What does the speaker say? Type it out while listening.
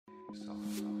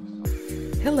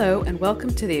Hello, and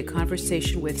welcome to the A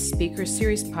Conversation with Speaker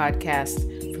Series podcast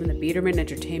from the Biederman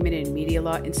Entertainment and Media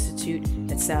Law Institute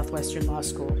at Southwestern Law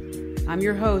School. I'm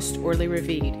your host, Orly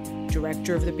Ravid,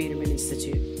 Director of the Biederman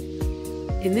Institute.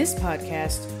 In this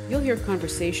podcast, you'll hear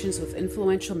conversations with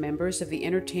influential members of the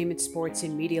entertainment, sports,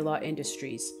 and media law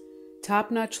industries.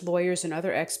 Top-notch lawyers and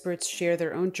other experts share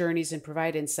their own journeys and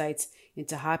provide insights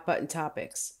into hot-button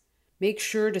topics. Make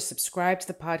sure to subscribe to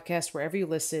the podcast wherever you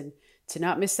listen to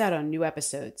not miss out on new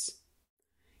episodes.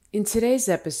 In today's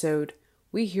episode,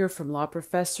 we hear from law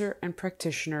professor and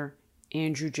practitioner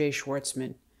Andrew J.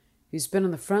 Schwartzman, who's been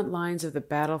on the front lines of the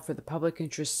battle for the public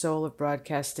interest soul of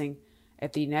broadcasting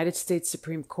at the United States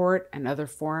Supreme Court and other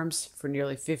forums for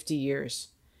nearly 50 years.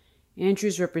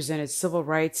 Andrew's represented civil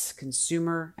rights,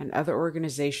 consumer, and other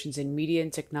organizations in media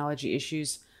and technology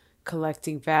issues,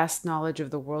 collecting vast knowledge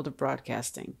of the world of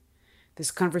broadcasting. This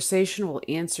conversation will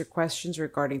answer questions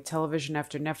regarding television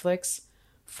after Netflix,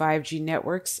 5G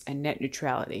networks, and net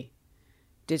neutrality.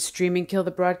 Did streaming kill the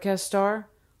broadcast star?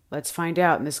 Let's find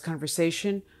out in this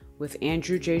conversation with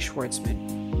Andrew J.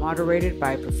 Schwartzman, moderated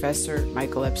by Professor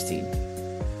Michael Epstein.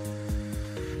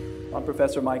 I'm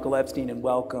Professor Michael Epstein, and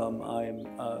welcome. I'm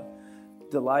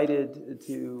delighted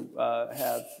to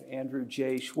have Andrew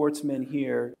J. Schwartzman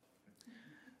here.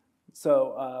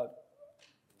 So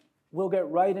we'll get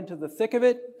right into the thick of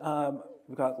it.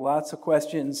 We've got lots of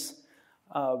questions.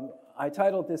 I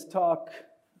titled this talk,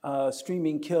 "Is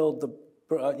streaming killing the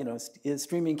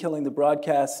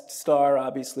broadcast star?"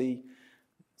 Obviously,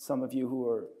 some of you who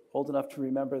are old enough to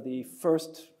remember the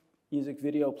first music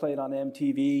video played on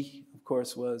MTV, of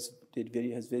course,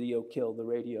 has video killed the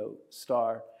radio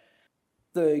star?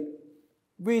 The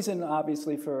reason,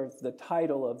 obviously, for the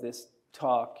title of this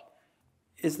talk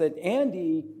is that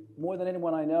Andy, more than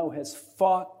anyone I know, has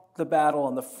fought the battle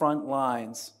on the front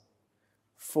lines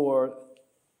for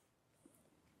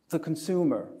the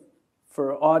consumer,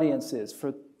 for audiences,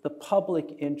 for the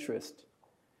public interest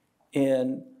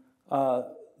in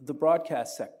the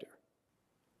broadcast sector.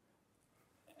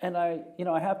 And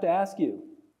I have to ask you,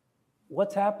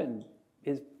 what's happened?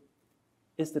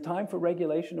 Is the time for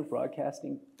regulation of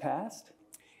broadcasting past?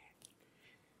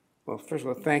 Well, first of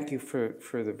all, thank you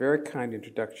for the very kind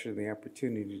introduction and the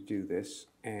opportunity to do this.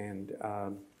 And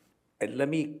let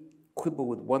me quibble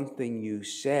with one thing you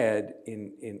said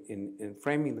in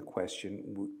framing the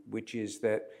question, which is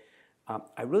that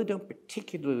I really don't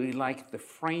particularly like the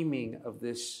framing of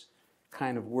this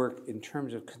kind of work in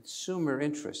terms of consumer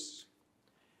interests.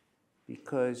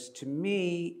 Because to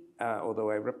me,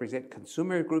 although I represent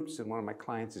consumer groups and one of my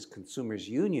clients is Consumers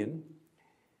Union,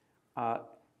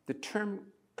 the term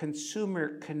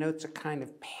consumer connotes a kind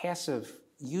of passive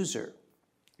user,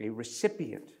 a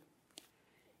recipient.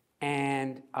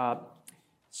 And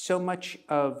so much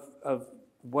of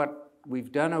what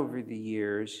we've done over the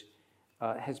years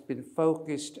has been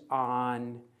focused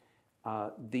on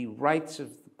the rights of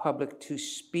the public to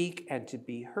speak and to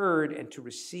be heard and to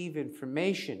receive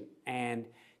information and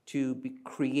to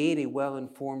create a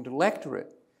well-informed electorate.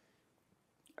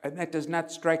 And that does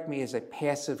not strike me as a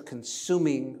passive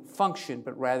consuming function,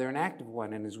 but rather an active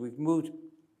one. And as we've moved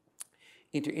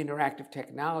into interactive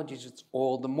technologies, it's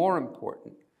all the more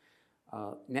important.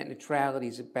 Net neutrality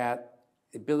is about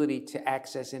the ability to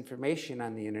access information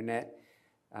on the internet,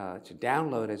 to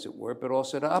download, as it were, but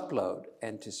also to upload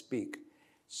and to speak.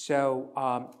 So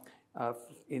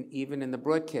even in the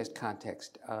broadcast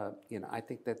context, I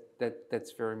think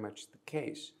that's very much the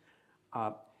case.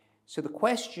 So the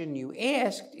question you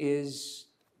asked is,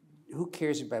 who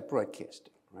cares about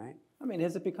broadcasting, right? I mean,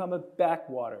 has it become a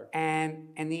backwater?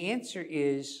 And the answer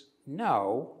is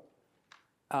no.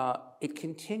 It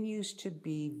continues to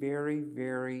be very,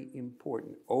 very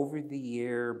important,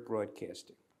 over-the-air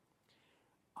broadcasting.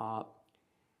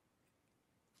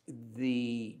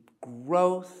 The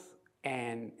growth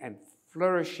and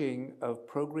flourishing of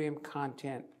program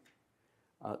content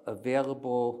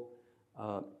available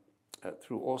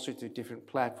through all sorts of different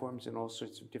platforms and all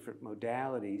sorts of different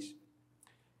modalities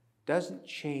doesn't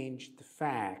change the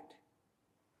fact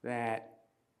that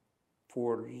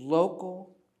for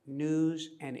local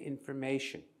news and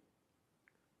information,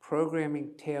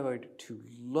 programming tailored to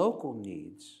local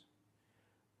needs,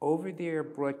 over-the-air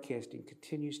broadcasting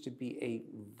continues to be a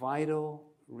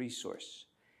vital resource.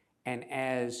 And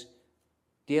as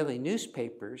daily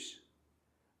newspapers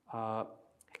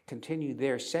continue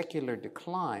their secular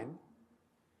decline,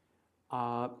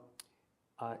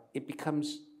 it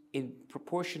becomes, in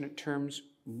proportionate terms,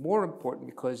 more important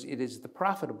because it is the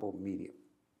profitable medium.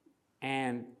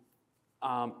 And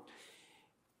the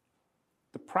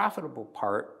profitable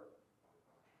part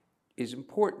is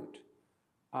important.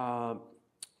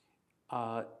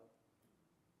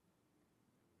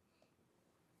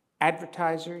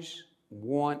 Advertisers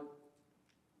want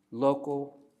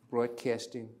local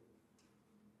broadcasting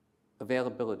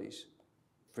availabilities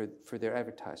for their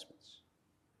advertisements.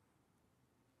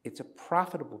 It's a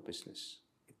profitable business.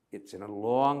 It's in a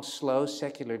long, slow,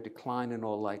 secular decline in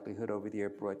all likelihood over-the-air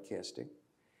broadcasting.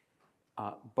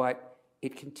 But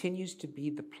it continues to be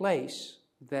the place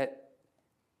that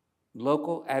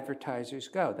local advertisers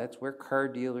go. That's where car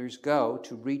dealers go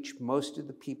to reach most of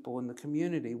the people in the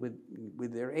community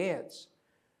with their ads.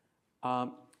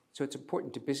 So it's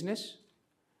important to business.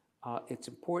 It's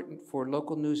important for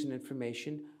local news and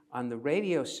information. On the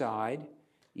radio side,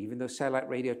 even though satellite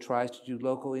radio tries to do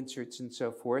local inserts and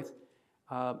so forth,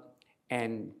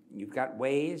 and you've got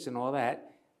Waze and all that,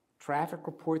 traffic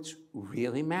reports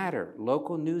really matter.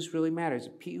 Local news really matters.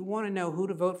 If you want to know who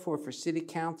to vote for city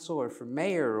council or for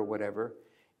mayor or whatever,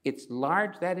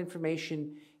 that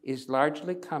information is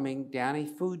largely coming down a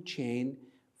food chain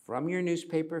from your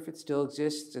newspaper, if it still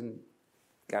exists. And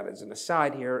God, as an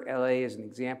aside here, LA is an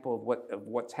example of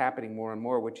what's happening more and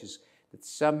more, which is that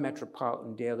some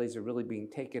metropolitan dailies are really being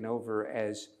taken over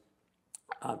as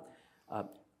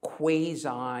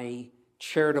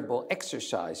quasi-charitable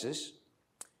exercises,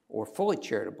 or fully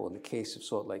charitable in the case of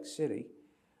Salt Lake City.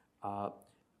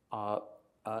 But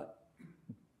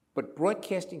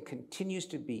broadcasting continues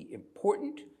to be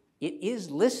important. It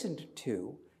is listened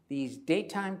to. These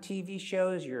daytime TV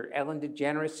shows, your Ellen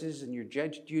DeGeneres's and your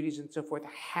Judge Judy's and so forth,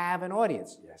 have an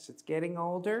audience. Yes, it's getting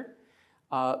older.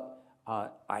 I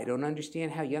don't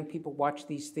understand how young people watch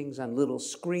these things on little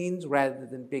screens rather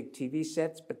than big TV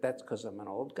sets, but that's because I'm an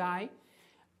old guy.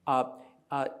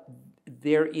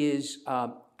 There is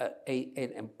an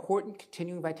important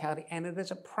continuing vitality, and it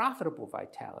is a profitable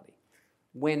vitality.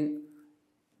 When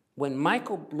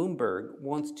Michael Bloomberg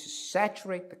wants to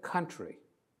saturate the country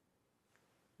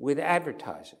with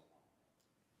advertising,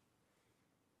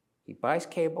 he buys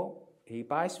cable, he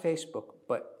buys Facebook,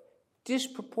 but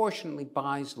disproportionately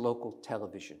buys local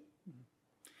television.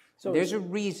 So there's a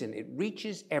reason. It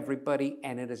reaches everybody,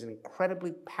 and it is an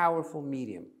incredibly powerful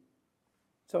medium.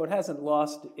 So it hasn't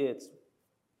lost its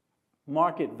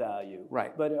market value,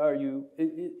 right? But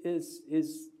is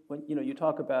when you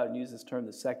talk about and use this term,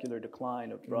 the secular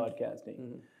decline of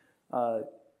broadcasting,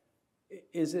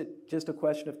 is it just a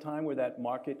question of time where that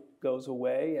market goes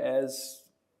away as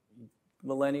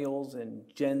millennials and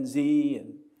Gen Z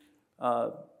and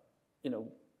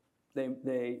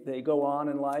they go on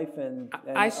in life and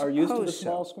are used to the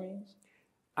small screens?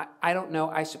 I don't know.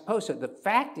 I suppose so. The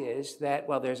fact is that,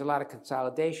 while there's a lot of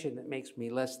consolidation that makes me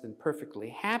less than perfectly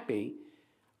happy,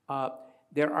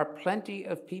 there are plenty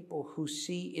of people who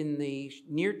see in the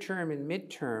near term and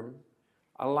midterm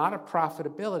a lot of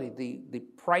profitability. The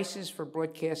prices for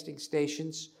broadcasting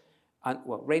stations,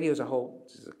 radio as a whole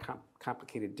is a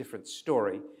complicated, different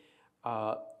story.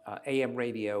 AM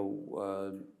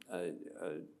radio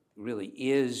really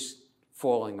is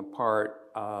falling apart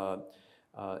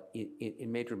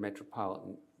in major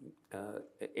metropolitan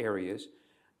areas,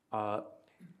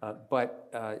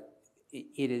 but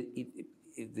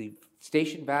the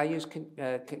station values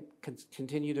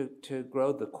continue to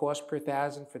grow. The cost per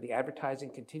thousand for the advertising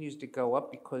continues to go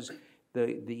up because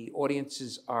the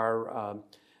audiences are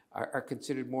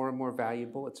considered more and more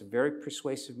valuable. It's a very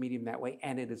persuasive medium that way,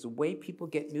 and it is a way people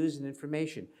get news and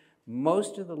information.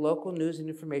 Most of the local news and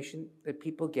information that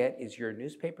people get is your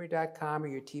newspaper.com or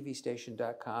your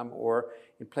tvstation.com, or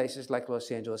in places like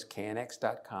Los Angeles,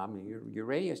 knx.com, or your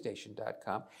radio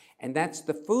station.com. And that's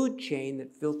the food chain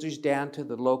that filters down to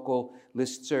the local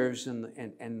listservs and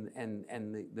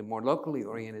the more locally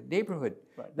oriented neighborhood.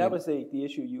 Right. That was the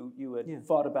issue you had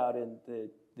thought about in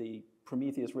the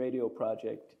Prometheus Radio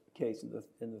Project case in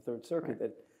the Third Circuit, right.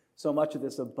 That so much of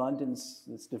this abundance,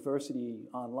 this diversity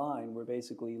online, were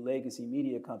basically legacy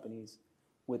media companies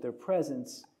with their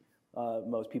presence,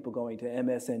 most people going to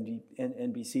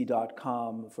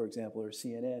MSNBC.com, for example, or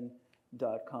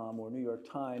CNN.com or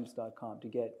NewYorkTimes.com to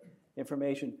get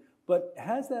information. But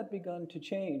has that begun to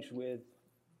change with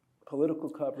political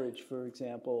coverage, for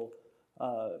example,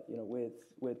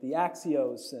 with the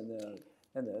Axios and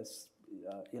the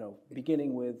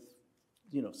beginning with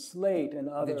Slate and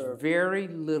other... There's very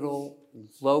little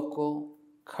local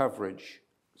coverage,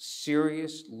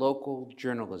 serious local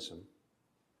journalism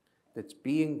that's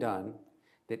being done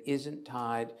that isn't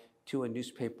tied to a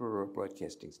newspaper or a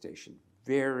broadcasting station.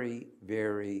 Very,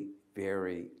 very,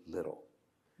 very little.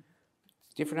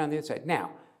 It's different on the other side.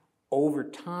 Now, over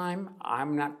time,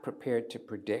 I'm not prepared to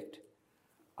predict,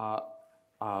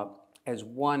 as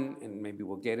one, and maybe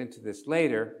we'll get into this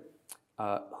later,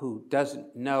 who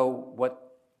doesn't know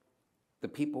what the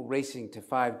people racing to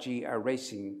 5G are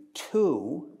racing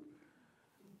to,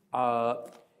 or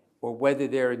whether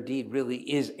there indeed really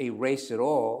is a race at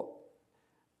all,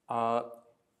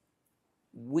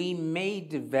 we may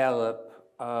develop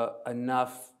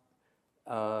enough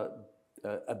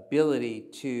ability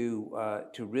to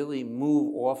really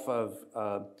move off of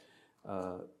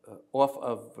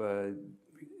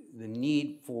the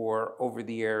need for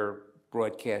over-the-air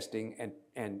broadcasting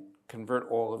and convert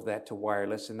all of that to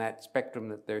wireless, and that spectrum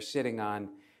that they're sitting on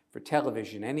for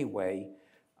television anyway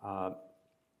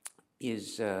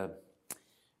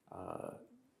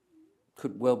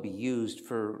could well be used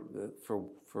for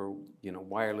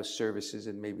wireless services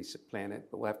and maybe supplant it,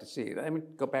 but we'll have to see. Let me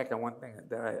go back on one thing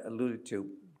that I alluded to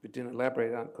but didn't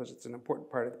elaborate on because it's an important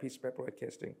part of the piece about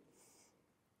broadcasting.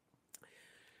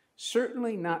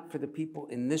 Certainly not for the people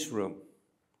in this room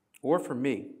or for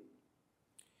me.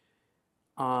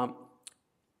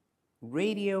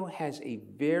 Radio has a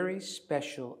very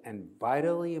special and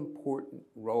vitally important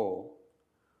role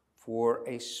for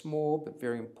a small but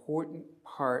very important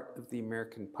part of the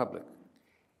American public,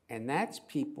 and that's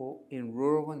people in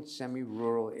rural and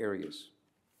semi-rural areas.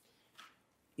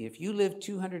 If you live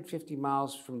 250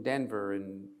 miles from Denver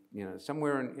and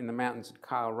somewhere in the mountains of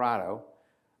Colorado,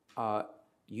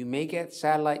 you may get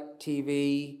satellite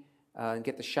TV and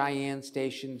get the Cheyenne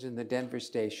stations and the Denver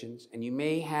stations, and you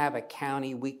may have a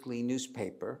county weekly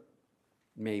newspaper,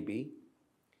 maybe,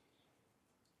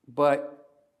 but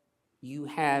you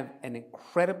have an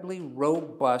incredibly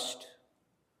robust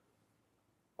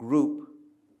group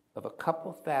of a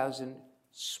couple thousand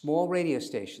small radio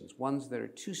stations, ones that are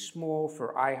too small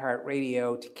for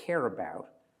iHeartRadio to care about,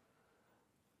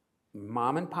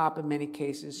 mom and pop in many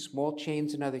cases, small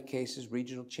chains in other cases,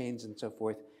 regional chains and so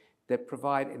forth, that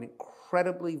provide an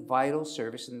incredibly vital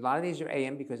service. And a lot of these are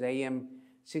AM because AM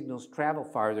signals travel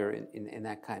farther in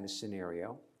that kind of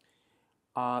scenario.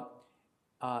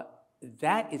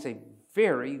 That is a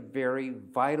very, very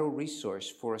vital resource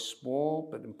for a small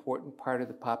but important part of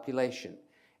the population.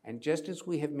 And just as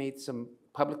we have made some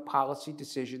public policy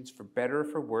decisions, for better or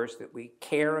for worse, that we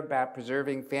care about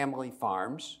preserving family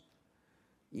farms,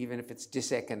 even if it's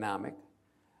diseconomic,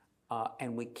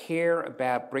 and we care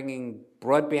about bringing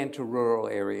broadband to rural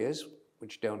areas,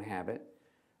 which don't have it,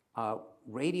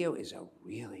 radio is a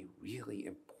really, really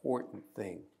important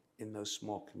thing in those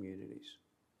small communities.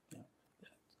 Yeah.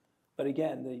 But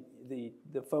again,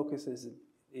 the focus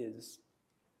is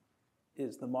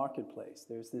the marketplace.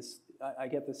 There's this. I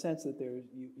get the sense that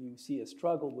you see a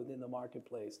struggle within the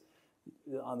marketplace.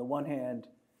 On the one hand,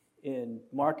 in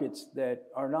markets that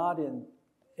are not in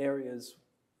areas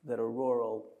that are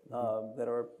rural, that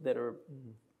are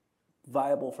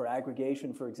viable for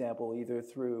aggregation, for example, either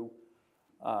through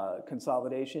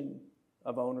consolidation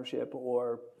of ownership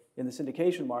or in the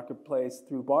syndication marketplace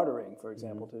through bartering, for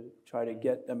example, to try to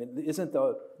get. I mean, isn't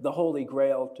the holy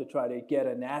grail to try to get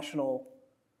a national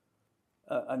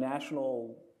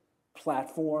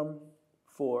platform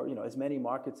for as many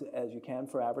markets as you can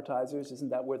for advertisers? Isn't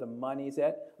that where the money's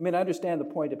at? I mean, I understand the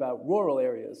point about rural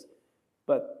areas,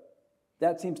 but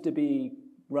that seems to be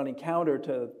running counter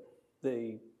to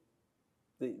the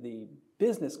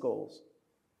business goals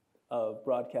of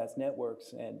broadcast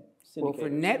networks and syndicators. Well, for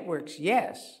networks,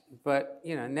 yes, but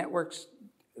networks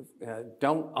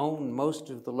don't own most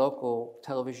of the local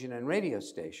television and radio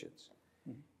stations,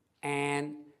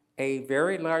 and a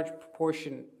very large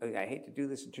proportion. I hate to do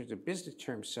this in terms of business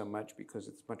terms so much because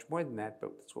it's much more than that,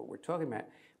 but that's what we're talking about.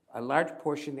 A large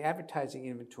portion of the advertising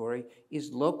inventory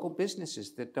is local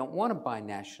businesses that don't want to buy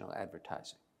national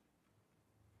advertising.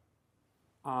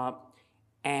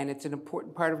 And it's an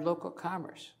important part of local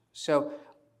commerce. So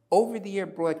over-the-air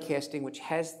broadcasting, which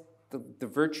has the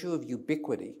virtue of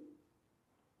ubiquity,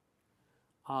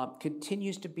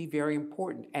 continues to be very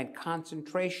important. And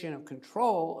concentration of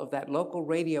control of that local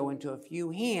radio into a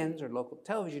few hands, or local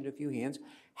television into a few hands,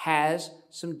 has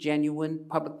some genuine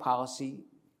public policy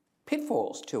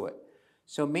pitfalls to it.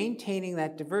 So maintaining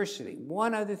that diversity.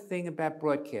 One other thing about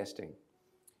broadcasting,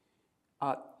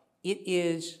 it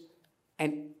is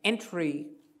an entry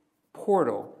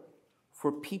portal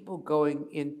for people going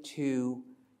into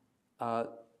the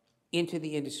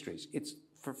industries. It's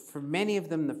for many of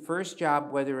them the first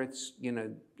job, whether it's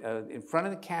in front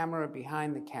of the camera or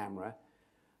behind the camera,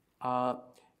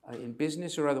 in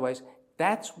business or otherwise.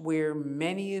 That's where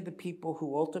many of the people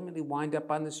who ultimately wind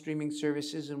up on the streaming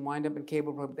services and wind up in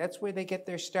cable, that's where they get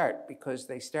their start, because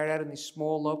they start out in these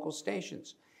small local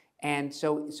stations. And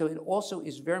so it also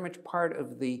is very much part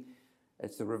of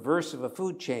it's the reverse of a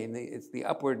food chain. It's the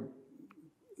upward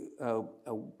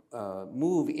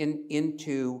move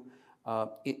into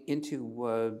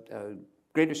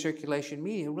greater circulation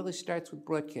media really starts with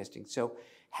broadcasting. So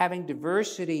having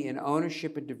diversity in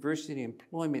ownership and diversity in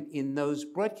employment in those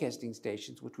broadcasting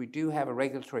stations, which we do have a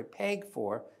regulatory peg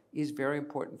for, is very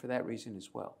important for that reason as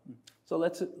well. So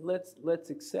let's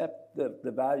accept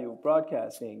the value of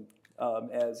broadcasting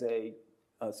as a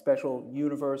special,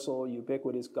 universal,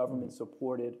 ubiquitous,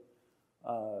 government-supported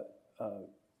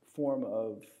form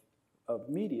of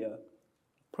media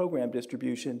program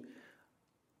distribution.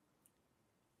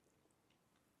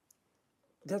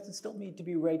 Does it still need to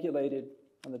be regulated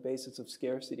on the basis of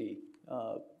scarcity,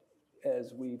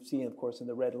 as we've seen, of course, in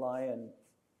the Red Lion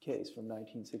case from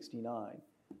 1969?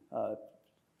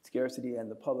 Scarcity and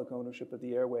the public ownership of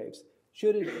the airwaves.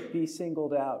 Should it be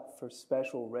singled out for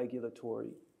special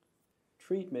regulatory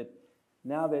treatment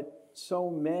now that so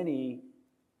many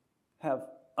have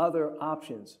other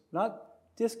options? Not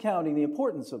discounting the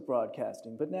importance of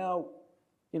broadcasting, but now,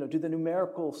 do the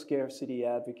numerical scarcity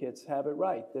advocates have it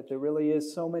right, that there really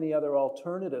is so many other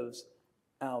alternatives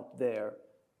out there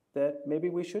that maybe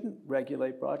we shouldn't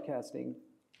regulate broadcasting?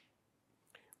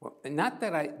 Well, not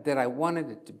that I wanted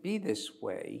it to be this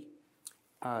way.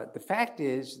 The fact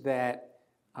is that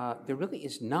there really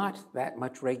is not that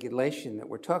much regulation that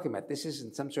we're talking about. This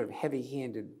isn't some sort of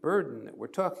heavy-handed burden that we're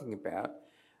talking about.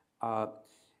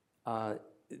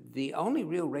 The only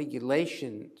real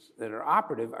regulations that are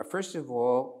operative are, first of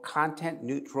all,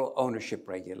 content-neutral ownership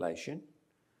regulation,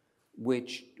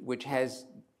 which has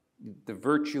the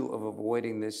virtue of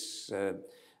avoiding this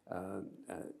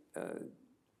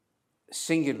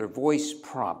singular voice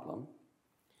problem.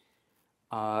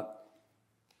 A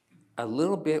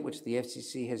little bit, which the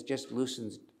FCC has just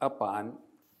loosened up on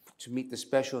to meet the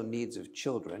special needs of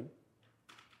children.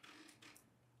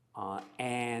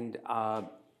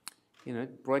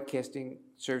 Broadcasting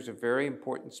serves a very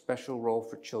important special role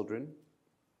for children.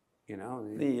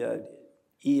 The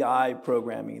EI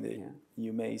programming that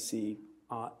you may see.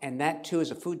 And that, too,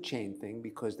 is a food chain thing,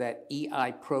 because that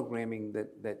EI programming that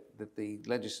the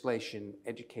legislation,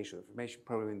 educational information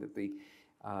programming that the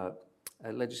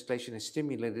legislation has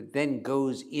stimulated, then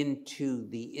goes into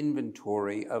the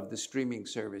inventory of the streaming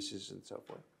services and so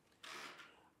forth.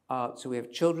 So we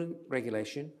have children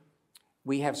regulation.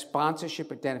 We have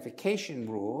sponsorship identification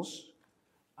rules,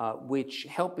 which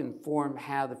help inform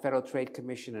how the Federal Trade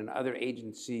Commission and other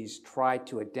agencies try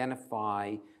to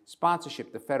identify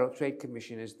sponsorship. The Federal Trade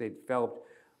Commission, as they developed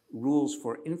rules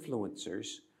for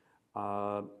influencers,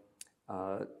 so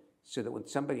that when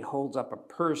somebody holds up a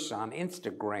purse on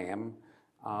Instagram,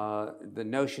 the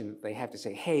notion that they have to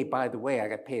say, hey, by the way, I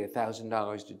got paid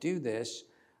 $1,000 to do this,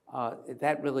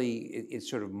 that really is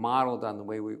sort of modeled on the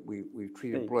way we've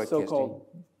treated broadcasting. So-called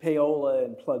payola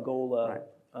and plugola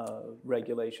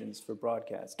regulations for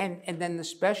broadcasting. And then the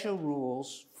special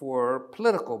rules for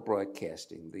political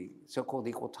broadcasting, the so-called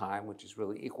equal time, which is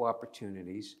really equal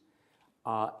opportunities,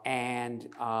 and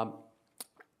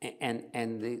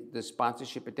the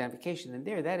sponsorship identification. And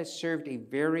that has served a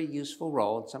very useful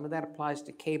role, and some of that applies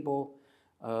to cable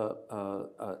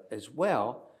as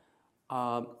well.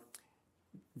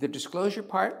 The disclosure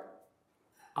part,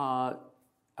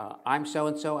 I'm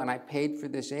so-and-so and I paid for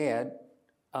this ad,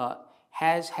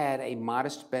 has had a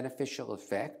modest beneficial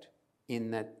effect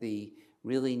in that the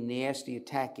really nasty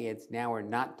attack ads now are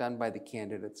not done by the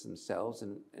candidates themselves,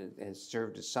 and has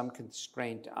served as some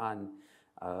constraint on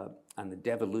the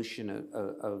devolution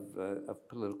of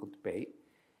political debate.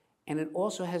 And it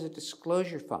also has a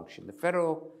disclosure function. The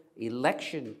Federal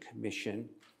Election Commission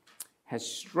has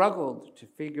struggled to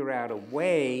figure out a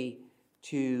way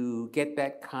to get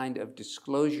that kind of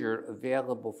disclosure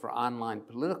available for online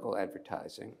political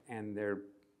advertising, and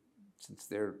since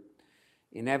they're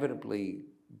inevitably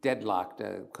deadlocked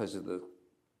because of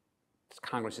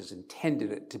Congress has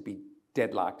intended it to be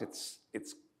deadlocked. It's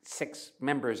 6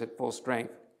 members at full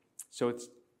strength, so it's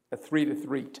a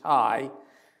 3-3 tie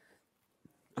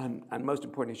on most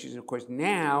important issues. And of course,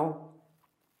 now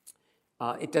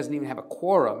it doesn't even have a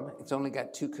quorum. It's only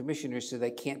got 2 commissioners, so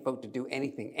they can't vote to do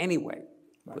anything anyway.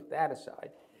 Right. Put that aside.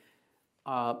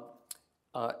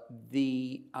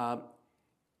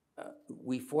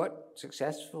 We fought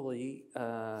successfully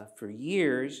for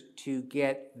years to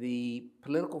get the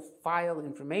political file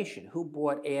information, who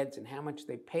bought ads and how much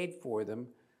they paid for them,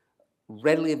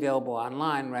 readily available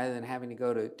online rather than having to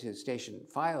go to station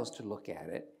files to look at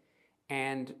it.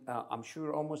 And I'm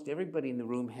sure almost everybody in the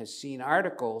room has seen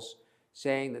articles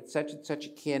saying that such and such a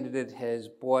candidate has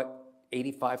bought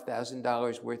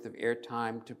 $85,000 worth of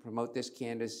airtime to promote this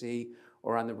candidacy,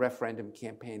 or on the referendum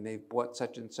campaign, they've bought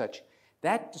such and such.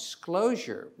 that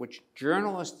disclosure, which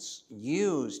journalists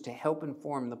use to help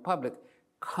inform the public,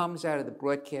 comes out of the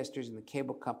broadcasters and the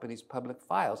cable companies' public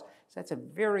files. So that's a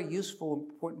very useful,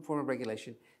 important form of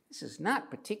regulation. This is not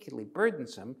particularly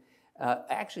burdensome.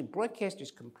 Actually,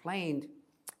 broadcasters complained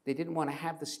they didn't want to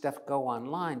have the stuff go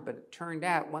online, but it turned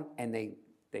out, and they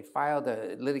filed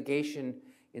a litigation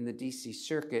in the DC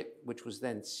Circuit, which was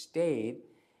then stayed.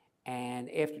 And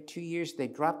after 2 years, they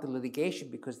dropped the litigation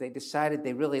because they decided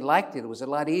they really liked it. It was a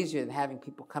lot easier than having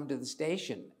people come to the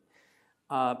station.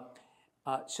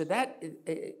 So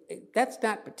that's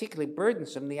not particularly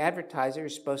burdensome. The advertiser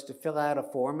is supposed to fill out a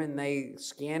form, and they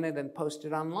scan it and post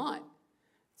it online.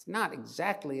 It's not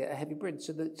exactly a heavy burden.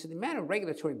 So the amount of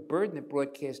regulatory burden that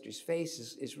broadcasters face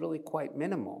is really quite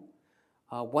minimal.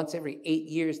 Once every 8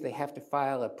 years, they have to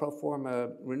file a pro forma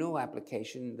renewal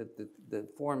application. The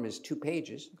form is 2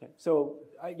 pages. Okay. So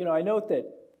I note that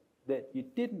you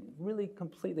didn't really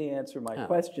completely answer my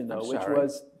question, though, which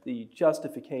was the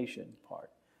justification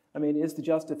part. I mean, is the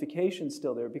justification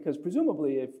still there? Because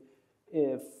presumably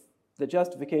if the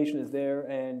justification is there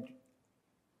and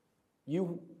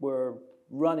you were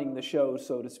running the show,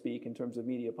 so to speak, in terms of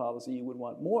media policy, you would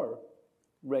want more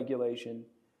regulation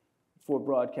for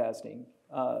broadcasting.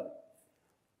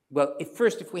 Well,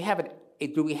 if we have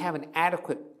do we have an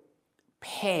adequate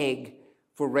peg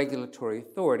for regulatory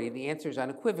authority? And the answer is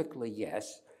unequivocally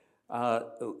yes.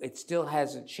 It still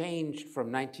hasn't changed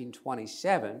from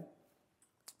 1927,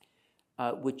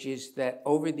 which is that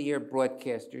over-the-air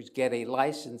broadcasters get a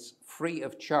license free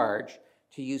of charge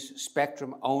to use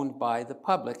spectrum owned by the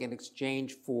public in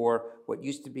exchange for what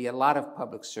used to be a lot of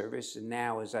public service, and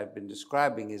now, as I've been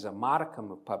describing, is a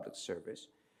modicum of public service.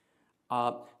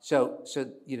 So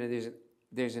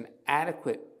there's an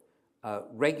adequate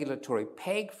regulatory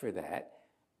peg for that.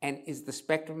 And is the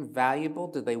spectrum valuable?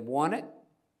 Do they want it?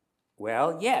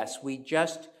 Well, yes. We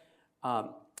just had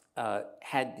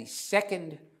the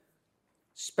second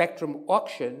spectrum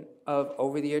auction of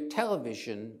over-the-air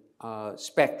television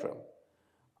spectrum.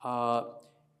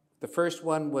 The first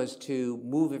one was to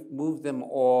move them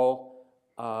all,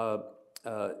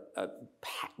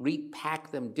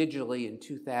 repack them digitally in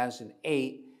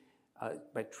 2008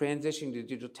 by transitioning to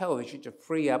digital television to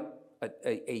free up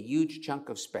a huge chunk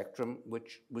of spectrum,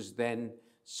 which was then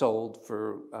sold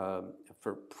for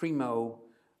primo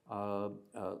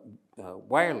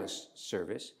wireless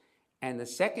service. And the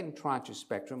second tranche of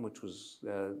spectrum, which was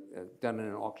done in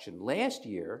an auction last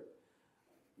year,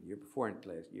 year before and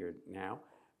last year now,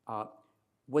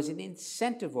 was an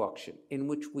incentive auction in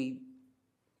which we,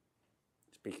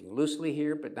 speaking loosely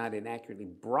here but not inaccurately,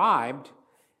 bribed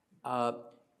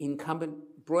incumbent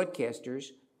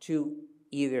broadcasters to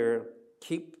either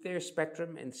keep their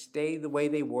spectrum and stay the way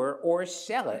they were, or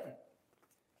sell it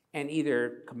and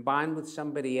either combine with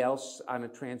somebody else on a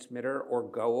transmitter or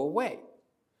go away.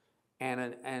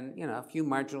 And a few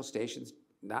marginal stations,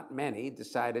 not many,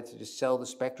 decided to just sell the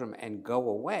spectrum and go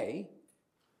away.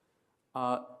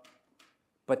 But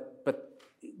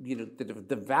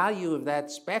the value of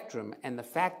that spectrum and the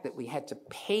fact that we had to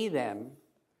pay them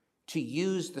to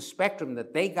use the spectrum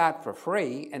that they got for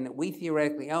free and that we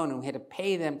theoretically own, and we had to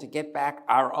pay them to get back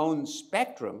our own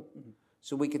spectrum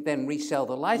so we could then resell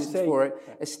the license for it,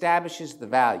 establishes the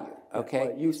value, okay?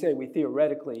 Well, you say we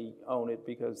theoretically own it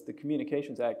because the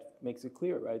Communications Act makes it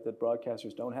clear, right, that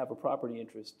broadcasters don't have a property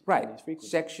interest in these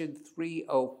frequencies. Section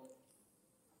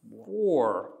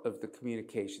 304 of the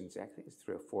Communications Act, I think it's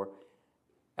 304,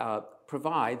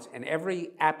 provides, and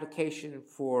every application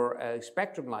for a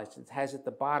spectrum license has at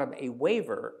the bottom a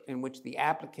waiver in which the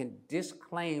applicant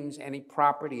disclaims any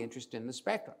property interest in the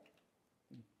spectrum.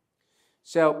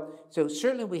 So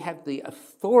certainly we have the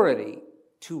authority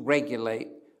to regulate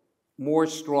more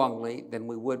strongly than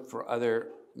we would for other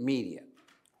media,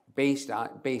 based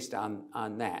on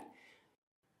that.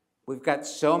 We've got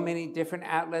so many different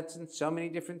outlets and so many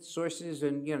different sources,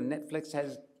 and Netflix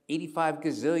has 85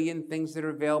 gazillion things that are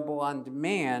available on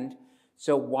demand.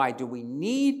 So why do we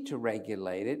need to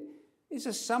regulate it is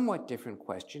a somewhat different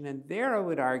question. And there I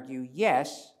would argue,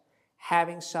 yes,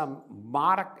 having some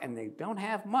and they don't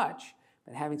have much,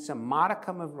 but having some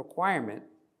modicum of requirement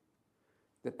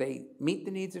that they meet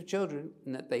the needs of children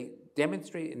and that they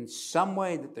demonstrate in some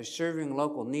way that they're serving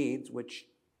local needs, which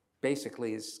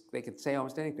basically is, they can say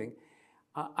almost anything.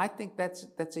 I think that's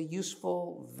a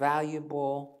useful,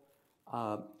 valuable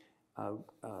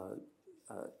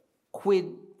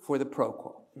quid for the pro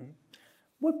quo. Mm-hmm.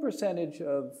 What percentage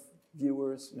of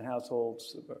viewers and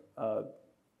households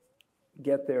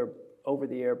get their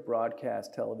over-the-air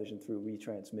broadcast television through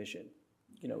retransmission?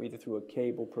 Either through a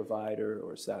cable provider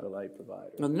or a satellite provider?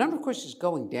 Well, the number, of course, is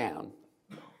going down.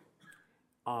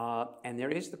 and there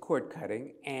is the cord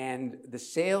cutting, and the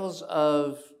sales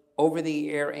of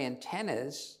over-the-air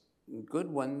antennas, good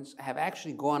ones, have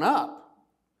actually gone up.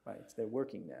 Right, they're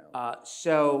working now.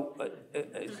 So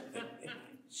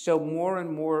more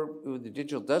and more, the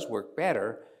digital does work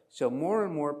better. So more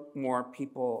and more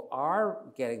people are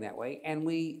getting that way, and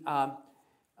we are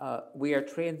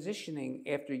transitioning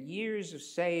after years of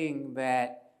saying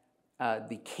that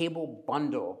the cable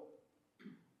bundle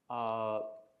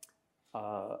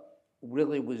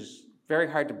really was very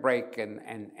hard to break, and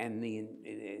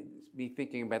be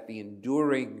thinking about the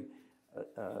enduring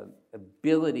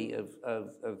ability of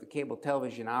the cable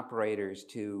television operators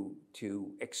to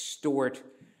extort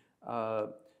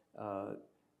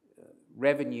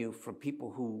revenue from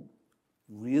people who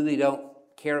really don't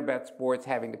care about sports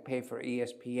having to pay for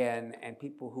ESPN, and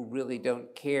people who really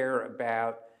don't care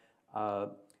about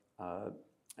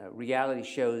reality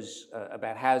shows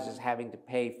about houses having to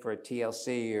pay for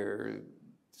TLC or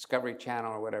Discovery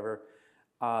Channel or whatever.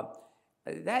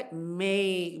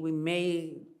 We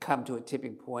may come to a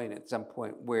tipping point at some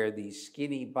point where these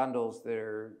skinny bundles that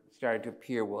are starting to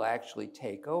appear will actually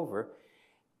take over.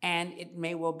 And it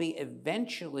may well be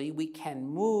eventually we can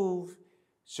move,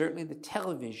 certainly the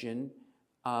television,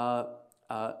 off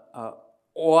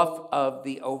of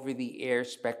the over-the-air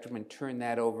spectrum and turn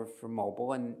that over for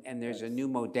mobile. And there's a new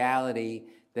modality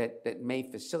that may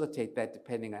facilitate that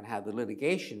depending on how the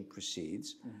litigation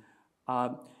proceeds.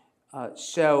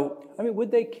 So, I mean,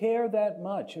 would they care that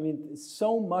much? I mean,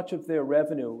 so much of their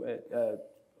revenue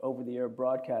over-the-air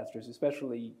broadcasters,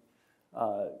 especially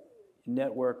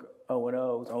network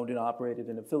O&Os, owned and operated,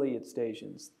 and affiliate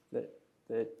stations that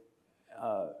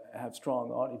have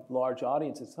strong, large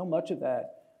audiences. So much of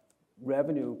that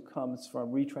revenue comes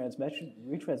from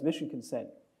retransmission consent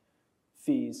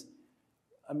fees.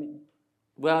 I mean,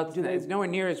 well, it's nowhere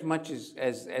near as much as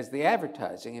the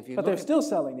advertising. If you but they're still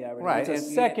selling the advertising. Right, it's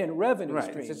a second revenue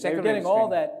stream. It's a second they're getting revenue all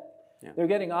stream. that. Yeah. They're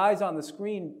getting eyes on the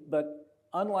screen, but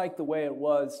unlike the way it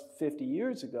was 50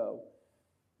 years ago,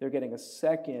 they're getting a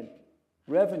second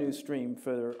revenue stream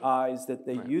for their eyes that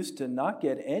they used to not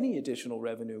get any additional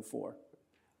revenue for.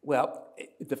 Well,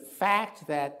 the fact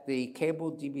that the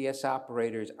cable DBS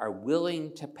operators are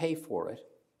willing to pay for it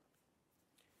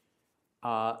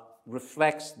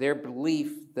reflects their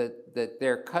belief that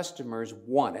their customers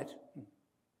want it.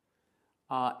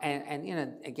 And you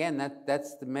know, again,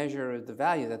 that's the measure of the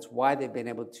value. That's why they've been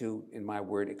able to, in my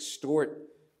word, extort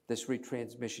this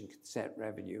retransmission consent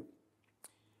revenue.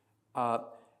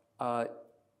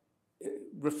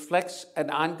 Reflects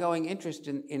an ongoing interest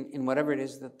in whatever it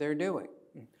is that they're doing.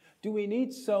 Do we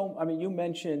need I mean, you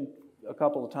mentioned a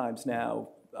couple of times now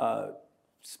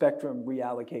spectrum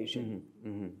reallocation,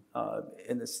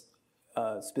 in this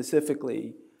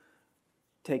specifically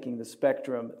taking the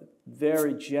spectrum,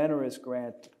 very generous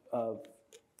grant of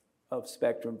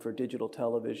spectrum for digital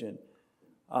television,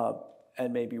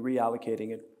 and maybe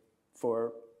reallocating it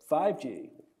for 5G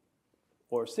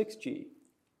or 6G,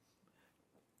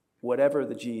 whatever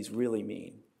the G's really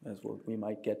mean, we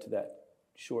might get to that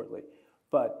shortly.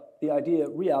 But the idea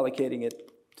of reallocating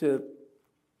it to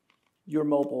your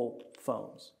mobile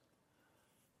phones.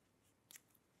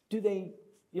 Do they,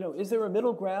 is there a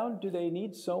middle ground? Do they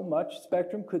need so much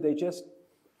spectrum? Could they just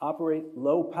operate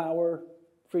low power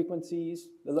frequencies,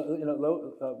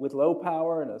 with low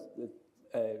power and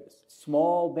a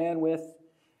small bandwidth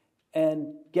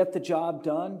and get the job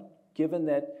done, given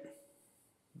that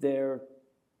there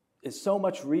is so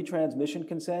much retransmission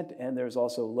consent and there's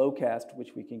also low cast,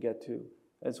 which we can get to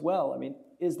as well? I mean,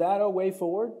 is that a way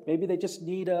forward? Maybe they just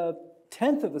need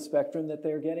 1/10 of the spectrum that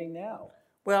they're getting now.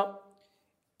 Well,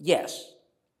 yes.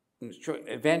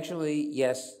 Eventually,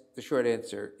 yes. The short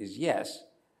answer is yes.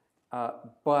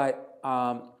 But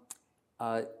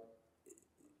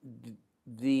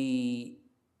the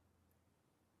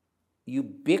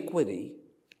ubiquity,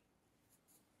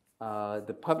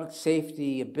 the public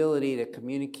safety ability to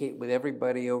communicate with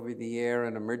everybody over the air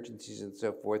and emergencies and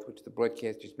so forth, which the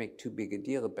broadcasters make too big a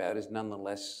deal about, is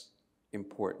nonetheless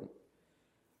important.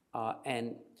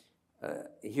 And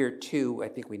here, too, I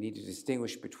think we need to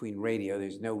distinguish between radio.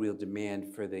 There's no real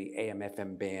demand for the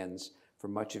AM/FM bands for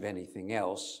much of anything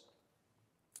else.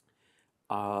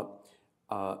 But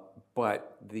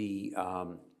the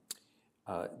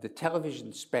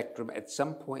television spectrum at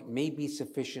some point may be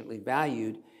sufficiently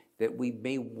valued that we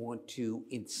may want to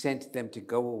incent them to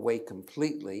go away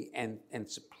completely and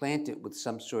supplant it with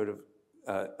some sort of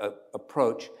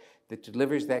approach that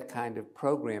delivers that kind of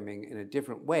programming in a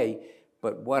different way.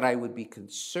 But what I would be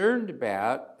concerned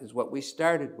about is what we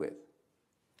started with.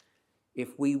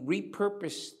 If we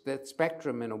repurpose that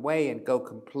spectrum in a way and go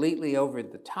completely over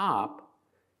the top,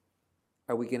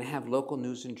 are we going to have local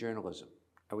news and journalism?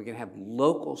 Are we going to have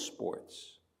local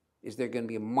sports? Is there going to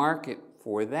be a market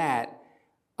for that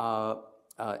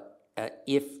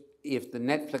if the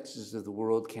Netflixes of the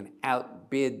world can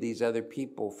outbid these other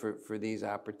people for these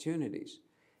opportunities?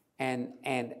 And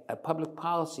a public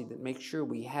policy that makes sure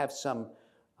we have some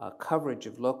coverage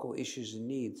of local issues and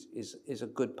needs is a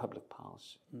good public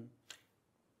policy.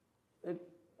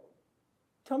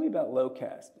 Tell me about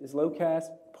low-cast. Is low-cast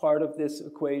part of this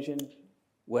equation?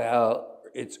 Well,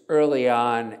 it's early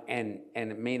on, and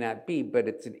it may not be, but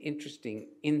it's an interesting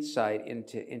insight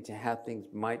into how things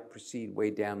might proceed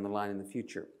way down the line in the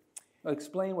future.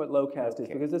 Explain what low-cast is,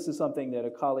 because this is something that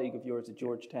a colleague of yours at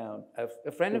Georgetown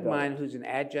A friend of mine who's an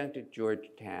adjunct at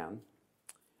Georgetown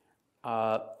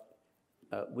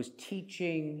was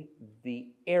teaching the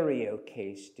Aereo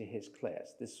case to his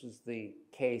class. This was the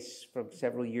case from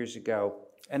several years ago.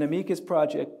 An amicus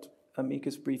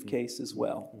brief case as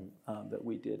well that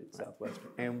we did at Southwestern.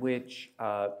 In which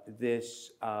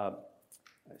this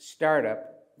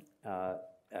startup got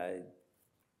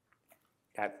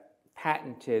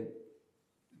patented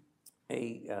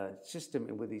a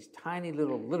system with these tiny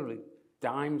little, literally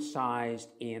dime-sized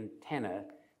antenna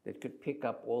that could pick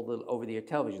up all the over-the-air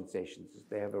television stations.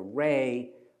 They have an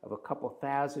array of a couple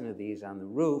thousand of these on the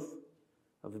roof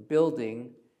of a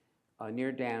building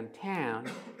near downtown,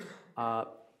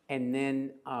 and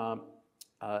then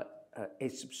a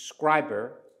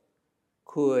subscriber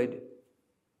could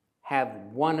have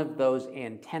one of those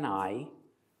antennae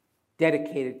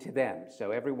dedicated to them. So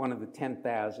every one of the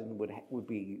 10,000 would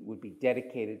be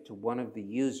dedicated to one of the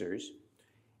users,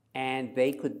 and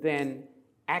they could then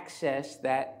access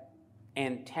that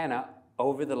antenna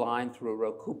over the line through a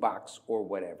Roku box or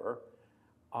whatever,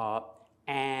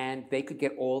 and they could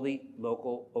get all the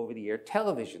local over-the-air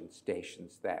television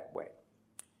stations that way.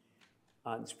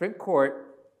 The Supreme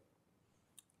Court,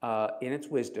 in its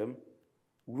wisdom,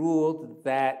 ruled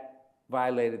that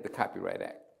violated the Copyright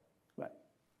Act. Right.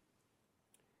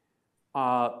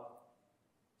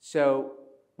 So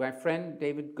my friend,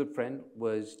 David Goodfriend,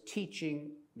 was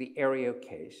teaching the Aereo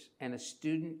case, and a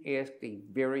student asked a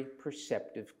very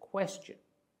perceptive question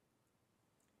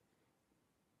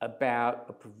about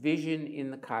a provision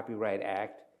in the Copyright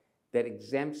Act that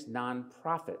exempts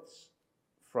nonprofits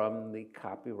from the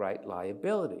copyright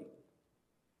liability.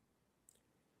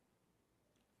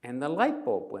 And the light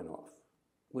bulb went off,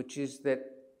 which is that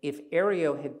if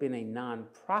Aereo had been a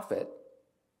nonprofit,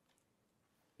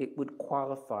 it would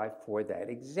qualify for that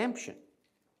exemption.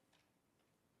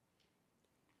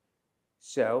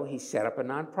 So he set up a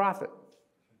nonprofit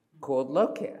called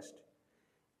Lowcast,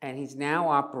 and he's now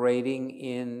operating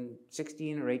in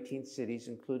 16 or 18 cities,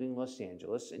 including Los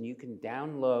Angeles, and you can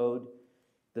download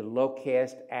the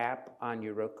Lowcast app on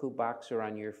your Roku box or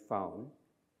on your phone,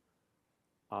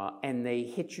 and they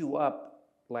hit you up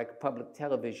like public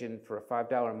television for a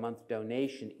 $5 a month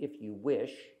donation if you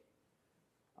wish,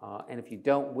 and if you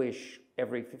don't wish,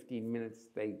 every 15 minutes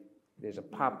there's a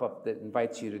pop-up that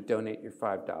invites you to donate your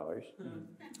 $5.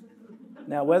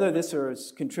 Now, whether this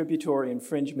is contributory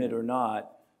infringement or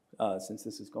not, since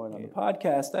this is going on the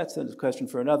podcast, that's a question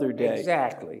for another day.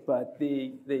 Exactly. But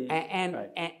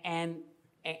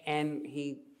and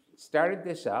he started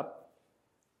this up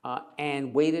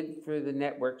and waited for the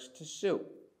networks to sue.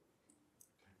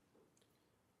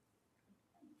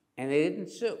 And they didn't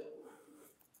sue.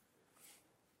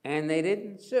 And they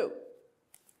didn't sue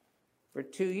for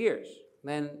 2 years.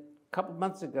 Then a couple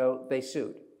months ago, they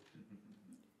sued.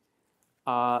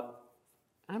 I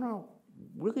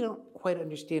really don't quite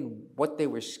understand what they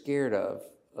were scared of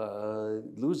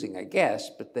losing, I guess,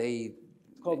 but it's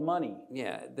called money.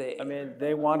 Yeah.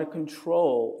 They want to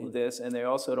control this, and they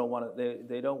also don't want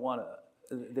to,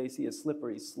 they see a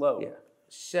slippery slope. Yeah.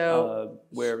 So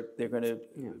where they're going to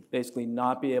basically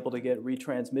not be able to get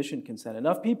retransmission consent.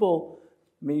 Enough people,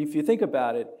 if you think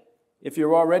about it, if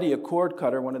you're already a cord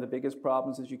cutter, one of the biggest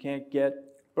problems is you can't get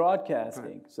broadcasting.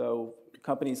 Right. So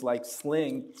companies like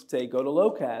Sling say go to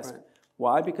Lowcast. Right.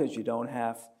 Why? Because you don't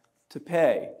have to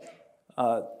pay.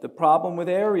 The problem with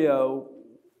Aereo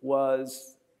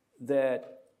was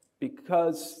that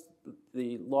because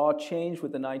the law changed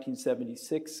with the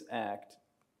 1976 Act,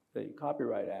 the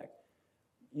Copyright Act,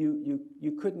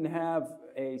 you couldn't have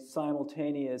a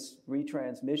simultaneous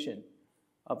retransmission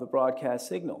of the broadcast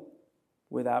signal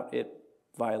without it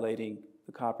violating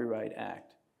the Copyright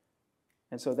Act.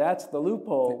 And so that's the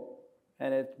loophole,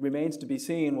 and it remains to be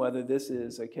seen whether this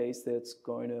is a case that's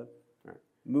going to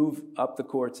move up the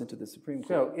courts into the Supreme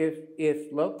Court. So if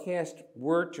Lowcast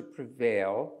were to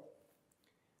prevail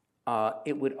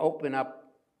it would open up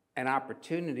an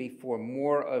opportunity for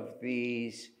more of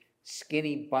these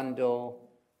skinny bundle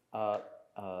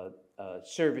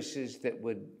services that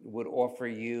would offer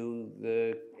you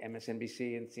the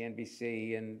MSNBC and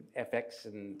CNBC and FX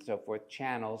and so forth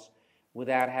channels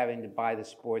without having to buy the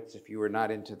sports if you were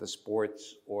not into the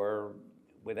sports, or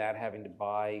without having to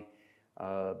buy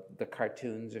the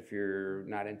cartoons if you're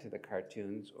not into the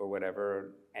cartoons or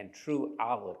whatever, and true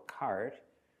a la carte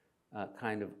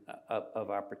kind of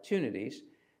opportunities.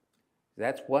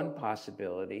 That's one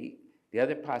possibility. The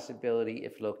other possibility,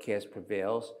 if low-caste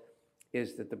prevails,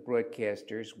 is that the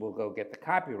broadcasters will go get the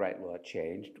copyright law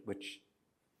changed, which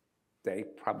they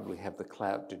probably have the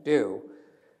clout to do.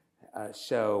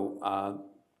 So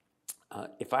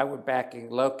if I were backing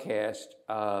low-caste,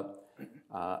 I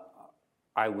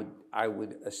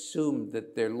would assume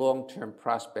that their long-term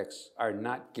prospects are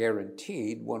not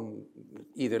guaranteed, one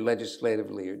either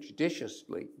legislatively or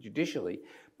judicially,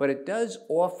 but it does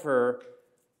offer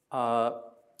an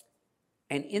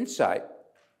insight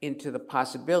into the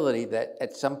possibility that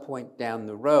at some point down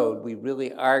the road we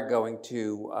really are going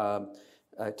to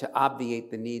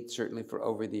obviate the need, certainly for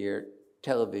over-the-air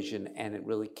television, and it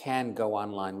really can go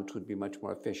online, which would be much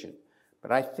more efficient.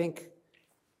 But I think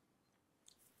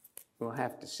we'll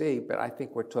have to see, but I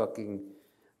think we're talking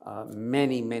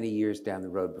many, many years down the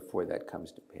road before that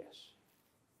comes to pass.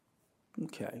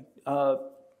 Okay.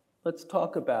 Let's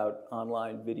talk about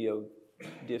online video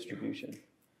distribution.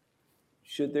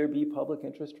 Should there be public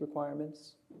interest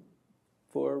requirements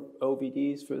for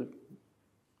OVDs, for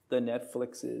the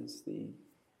Netflixes, the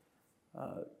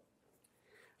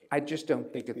I just don't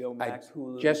think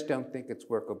just don't think it's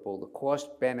workable. The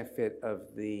cost benefit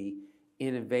of the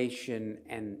innovation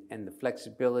and the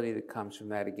flexibility that comes from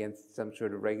that against some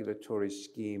sort of regulatory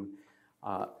scheme,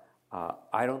 I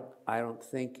don't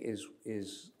think is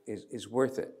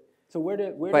worth it. So where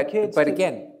do kids? But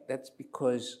again, that's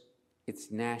because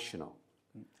it's national.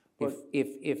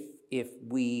 If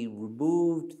we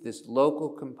removed this local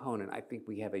component, I think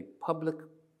we have a public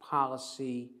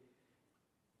policy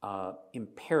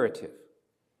imperative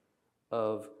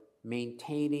of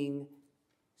maintaining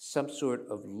some sort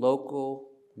of local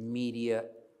media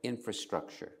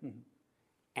infrastructure. Mm-hmm.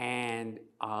 And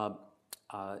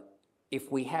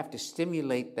if we have to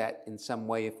stimulate that in some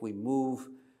way, if we move,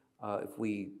 if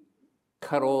we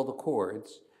cut all the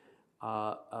cords,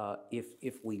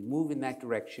 if we move in that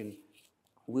direction,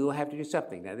 we will have to do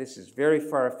something. Now, this is very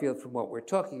far afield from what we're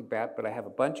talking about, but I have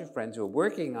a bunch of friends who are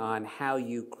working on how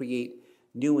you create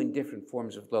new and different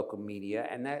forms of local media,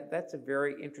 and that's a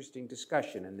very interesting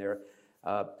discussion. And there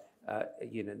the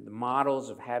models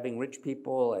of having rich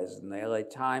people, as in the LA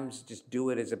Times, just do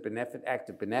it as a act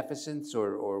of beneficence,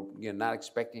 or not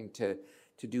expecting to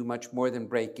do much more than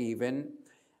break even,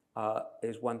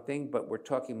 is one thing. But we're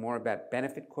talking more about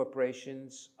benefit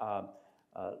corporations,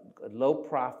 low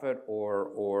profit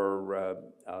or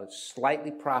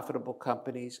slightly profitable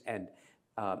companies, and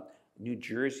New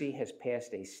Jersey has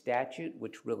passed a statute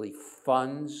which really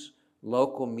funds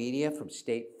local media from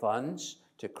state funds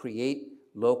to create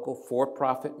local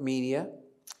for-profit media.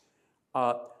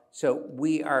 So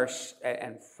we are,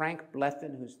 and Frank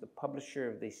Blethyn, who's the publisher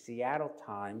of the Seattle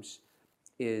Times,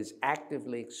 is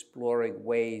actively exploring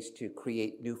ways to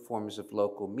create new forms of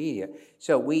local media.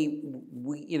 So we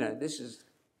this is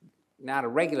not a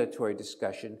regulatory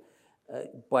discussion,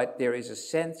 but there is a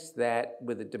sense that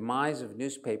with the demise of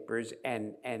newspapers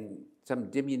and some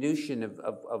diminution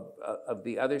of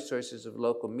the other sources of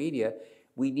local media,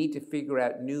 we need to figure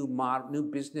out new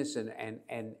business and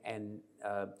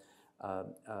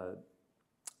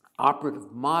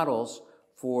operative models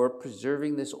for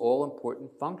preserving this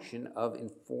all-important function of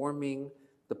informing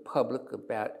the public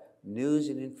about news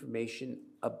and information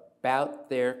about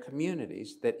their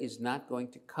communities that is not going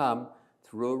to come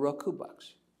through a Roku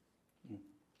box.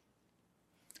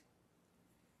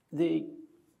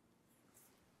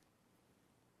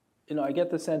 I get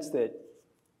the sense that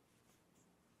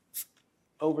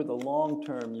over the long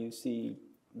term, you see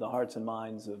the hearts and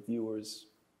minds of viewers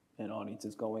and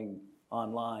audiences going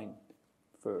online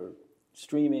for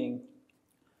streaming,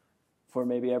 for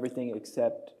maybe everything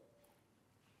except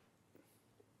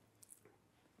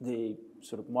the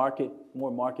sort of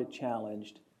more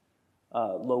market-challenged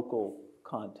local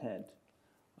content.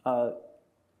 But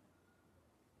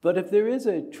if there is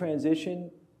a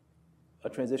transition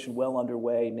well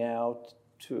underway now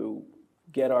to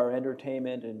get our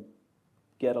entertainment and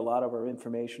get a lot of our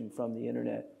information from the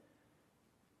internet,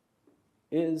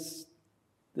 is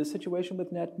the situation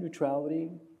with net neutrality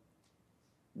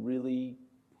really,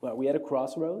 are we at a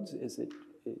crossroads? Is it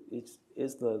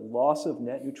is the loss of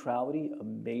net neutrality a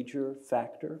major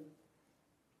factor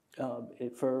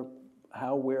for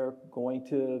how we're going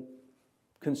to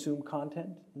consume content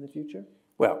in the future?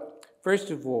 Well, first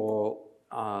of all,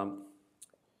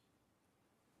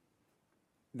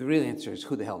 the real answer is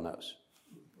who the hell knows,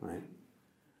 right?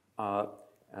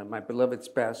 My beloved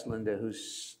spouse, Linda,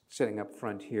 who's sitting up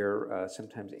front here,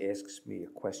 sometimes asks me a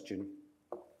question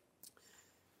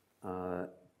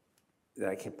that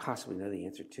I can't possibly know the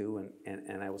answer to,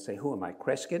 and I will say, who am I,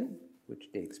 Kreskin?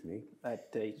 Which dates me.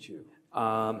 That dates you.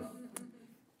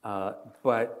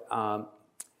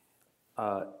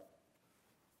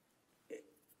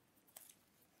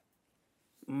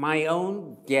 My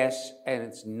own guess, and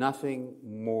it's nothing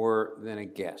more than a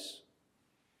guess,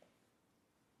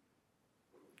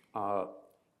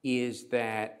 is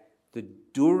that the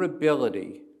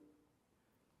durability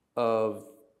of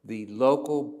the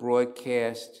local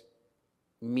broadcast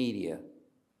media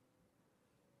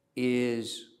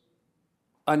is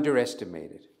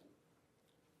underestimated,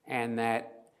 and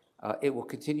that it will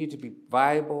continue to be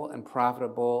viable and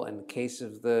profitable in the case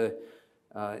of the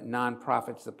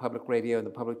nonprofits, the public radio and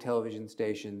the public television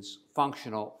stations,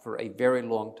 functional for a very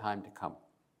long time to come.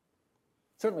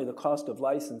 Certainly the cost of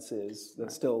licenses,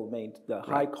 that still the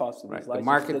high cost of these licenses. The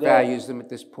market values them at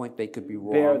this point, they could be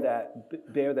wrong.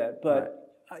 Bear that. But,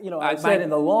 I said in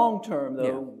the long term,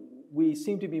 though, we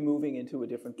seem to be moving into a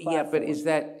different platform. Yeah, but is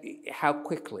that, how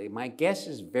quickly? My guess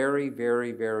is very,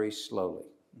 very, very slowly.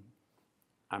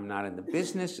 I'm not in the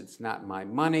business, it's not my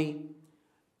money,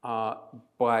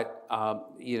 but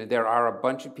there are a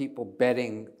bunch of people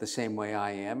betting the same way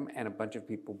I am and a bunch of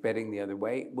people betting the other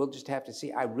way. We'll just have to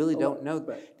see. I really don't know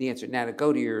the answer. Now, to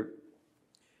go to your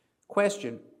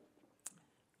question,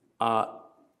 I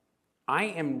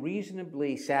am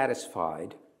reasonably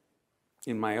satisfied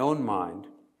in my own mind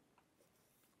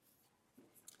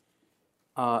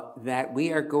that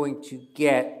we are going to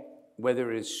get,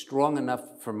 whether it is strong enough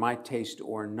for my taste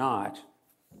or not,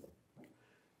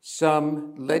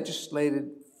 some legislated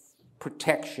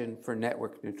protection for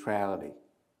network neutrality.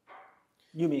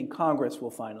 You mean Congress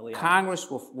will finally act? Congress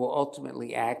will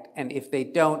ultimately act, and if they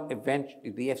don't,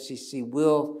 eventually the FCC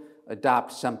will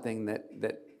adopt something that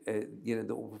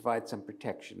will provide some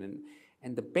protection.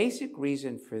 And the basic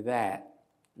reason for that,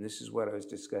 and this is what I was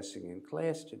discussing in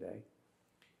class today,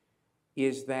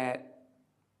 is that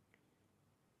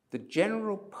the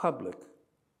general public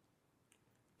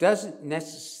doesn't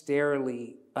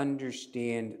necessarily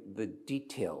understand the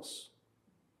details.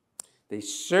 They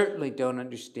certainly don't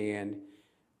understand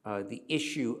the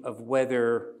issue of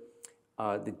whether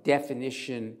the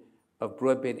definition of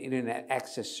broadband internet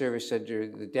access service under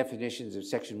the definitions of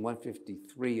Section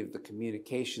 153 of the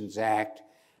Communications Act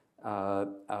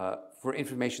for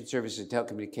information services and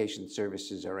telecommunications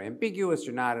services are ambiguous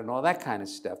or not, and all that kind of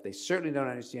stuff. They certainly don't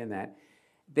understand that.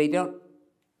 They don't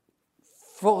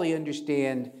fully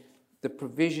understand the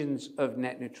provisions of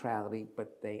net neutrality,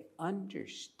 but they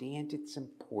understand it's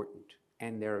important.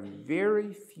 And there are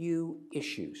very few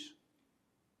issues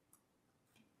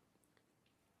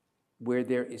where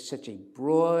there is such a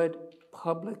broad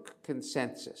public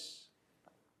consensus.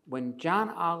 When John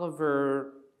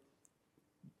Oliver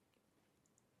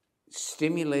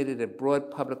stimulated a broad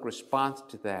public response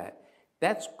to that,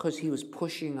 that's because he was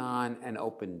pushing on an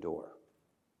open door.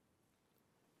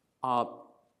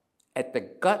 At the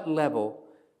gut level,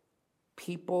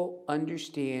 people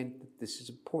understand that this is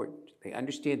important. They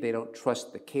understand they don't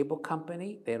trust the cable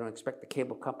company. They don't expect the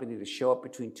cable company to show up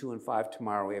between 2 and 5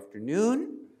 tomorrow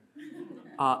afternoon.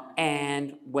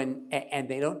 And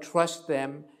they don't trust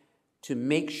them to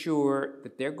make sure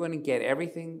that they're going to get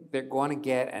everything they're going to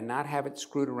get and not have it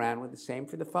screwed around with. The same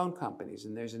for the phone companies.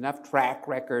 And there's enough track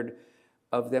record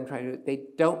of them trying to do it. They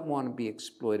don't want to be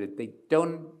exploited.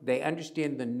 They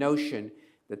understand the notion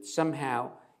that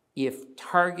somehow if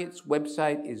Target's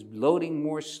website is loading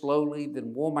more slowly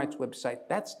than Walmart's website,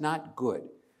 that's not good.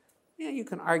 Yeah, you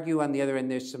can argue on the other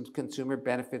end there's some consumer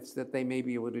benefits that they may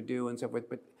be able to do and so forth,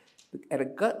 but at a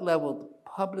gut level, the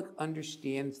public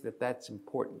understands that that's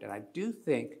important. And I do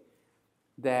think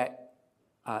that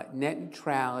net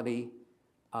neutrality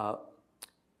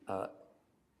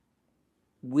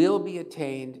will be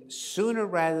attained sooner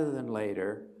rather than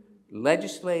later,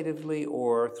 legislatively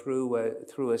or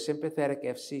through a sympathetic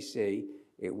FCC.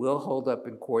 It will hold up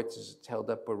in courts as it's held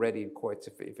up already in courts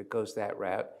if it goes that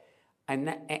route. And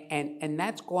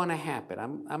that's going to happen.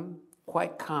 I'm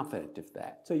quite confident of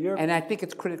that. And I think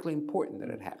it's critically important that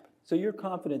it happen. So you're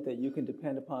confident that you can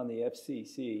depend upon the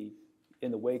FCC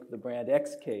in the wake of the Brand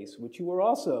X case, which you were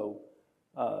also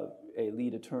a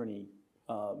lead attorney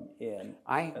in.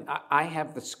 I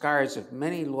have the scars of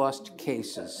many lost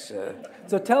cases.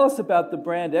 So tell us about the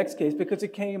Brand X case, because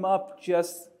it came up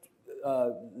just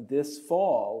this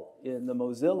fall in the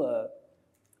Mozilla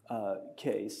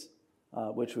case,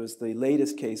 which was the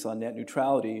latest case on net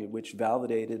neutrality, which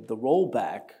validated the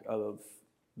rollback of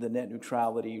the net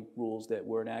neutrality rules that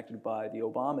were enacted by the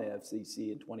Obama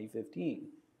FCC in 2015.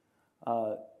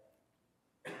 I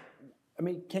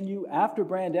mean, after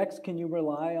Brand X, can you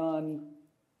rely on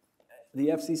the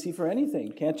FCC for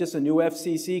anything? Can't just a new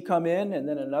FCC come in and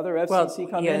then another FCC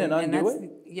come in and undo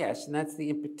it? Yes, and that's the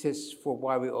impetus for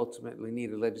why we ultimately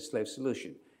need a legislative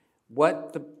solution.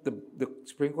 What the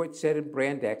Supreme Court said in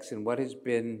Brand X and what has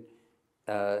been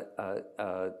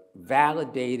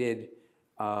validated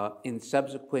in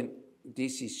subsequent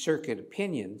DC Circuit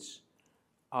opinions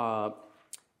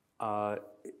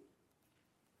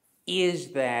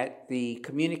is that the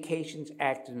Communications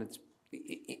Act in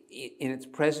its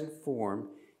present form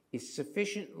is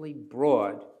sufficiently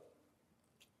broad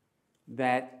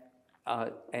that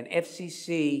an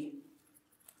FCC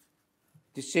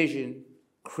decision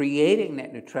creating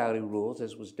net neutrality rules,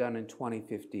 as was done in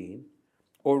 2015,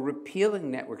 or repealing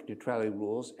network neutrality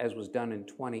rules, as was done in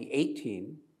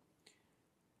 2018,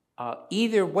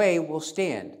 either way will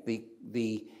stand. The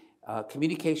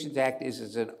Communications Act is,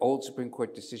 as an old Supreme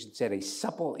Court decision said, a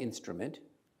supple instrument,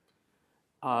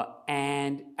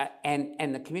 and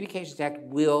the Communications Act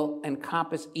will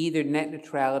encompass either net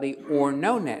neutrality or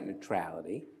no net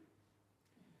neutrality.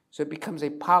 So it becomes a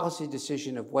policy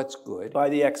decision of what's good. By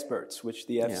the experts, which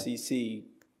the FCC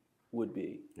would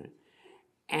be.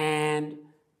 And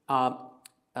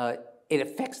it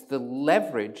affects the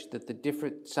leverage that the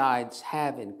different sides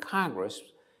have in Congress.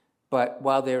 But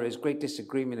while there is great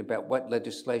disagreement about what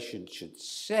legislation should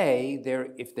say,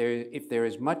 if there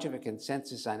is much of a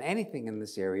consensus on anything in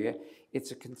this area,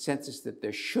 it's a consensus that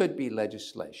there should be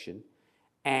legislation.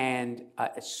 And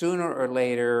sooner or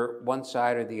later, one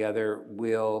side or the other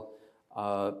will,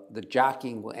 the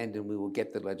jockeying will end and we will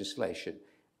get the legislation.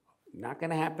 Not going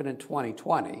to happen in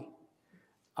 2020,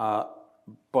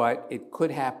 but it could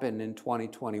happen in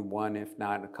 2021, if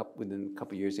not within a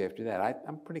couple years after that.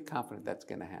 I'm pretty confident that's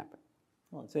going to happen.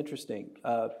 Well, it's interesting.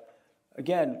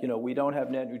 Again, we don't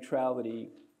have net neutrality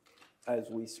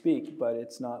as we speak, but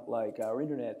it's not like our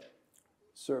internet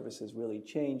service has really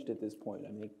changed at this point.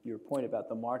 I mean, your point about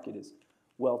the market is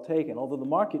well taken, although the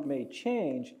market may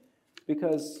change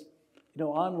because,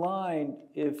 online,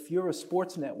 if you're a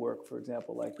sports network, for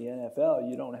example, like the NFL,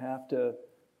 you don't have to,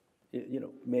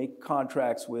 make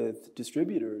contracts with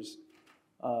distributors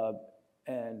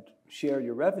and share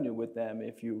your revenue with them.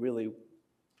 If you really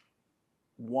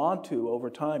want to, over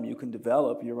time, you can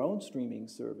develop your own streaming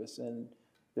service, and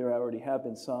there already have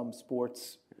been some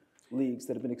sports leagues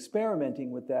that have been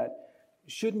experimenting with that.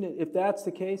 If that's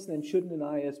the case, then shouldn't an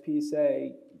ISP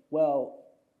say, well,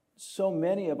 so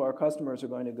many of our customers are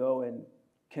going to go and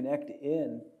connect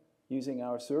in using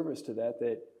our service to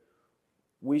that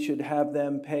we should have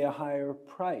them pay a higher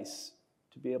price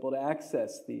to be able to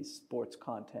access these sports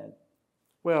content?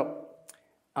 Well,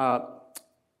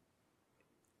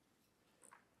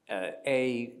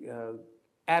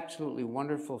 absolutely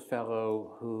wonderful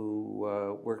fellow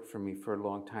who worked for me for a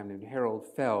long time named Harold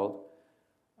Feld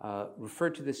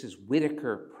referred to this as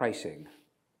Whitaker pricing,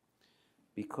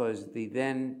 because the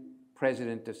then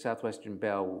president of Southwestern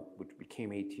Bell, which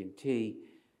became AT&T,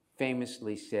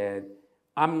 famously said,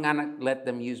 "I'm gonna let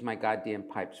them use my goddamn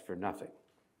pipes for nothing."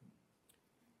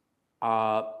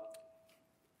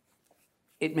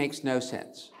 It makes no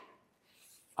sense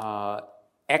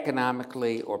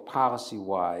economically or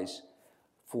policy-wise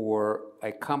for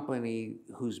a company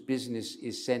whose business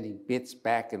is sending bits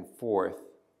back and forth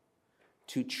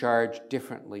to charge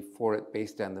differently for it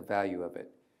based on the value of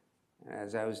it.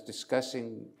 As I was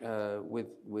discussing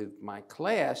with my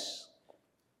class,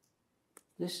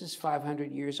 this is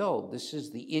 500 years old. This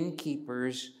is the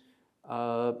innkeepers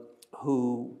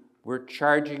who were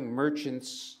charging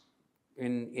merchants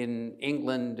in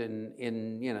England and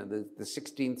in the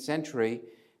 16th century.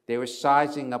 They were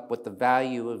sizing up what the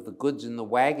value of the goods in the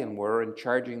wagon were and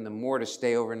charging them more to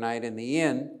stay overnight in the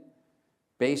inn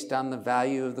based on the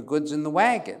value of the goods in the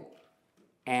wagon.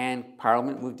 And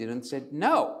Parliament moved in and said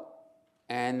no.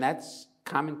 And that's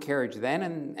common carriage then,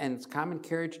 and it's common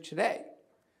carriage today.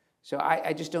 So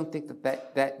I just don't think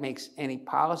that makes any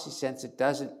policy sense. It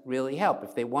doesn't really help.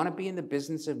 If they want to be in the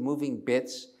business of moving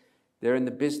bits, they're in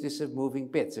the business of moving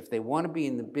bits. If they want to be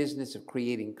in the business of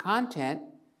creating content,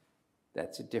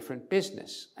 that's a different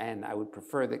business. And I would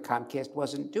prefer that Comcast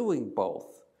wasn't doing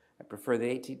both. I prefer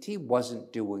that AT&T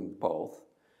wasn't doing both.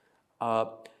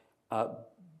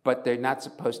 but they're not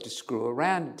supposed to screw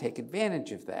around and take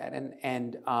advantage of that.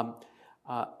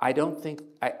 I don't think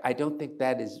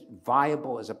that is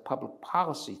viable as a public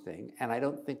policy thing, and I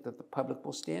don't think that the public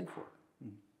will stand for it.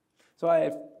 So I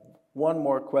have one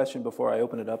more question before I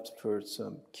open it up for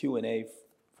some Q&A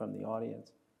from the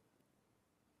audience.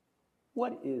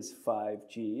 What is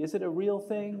 5G? Is it a real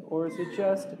thing, or is it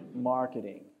just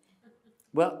marketing?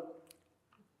 Well,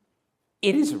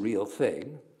 it is a real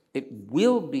thing. It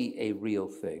will be a real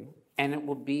thing, and it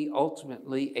will be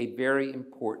ultimately a very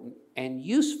important and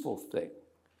useful thing.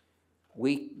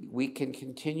 We can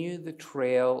continue the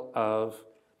trail of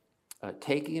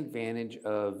taking advantage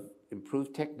of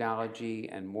improved technology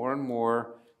and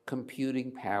more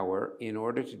computing power in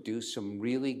order to do some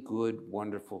really good,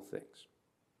 wonderful things.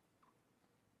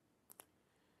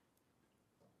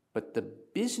 But the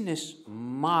business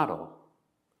model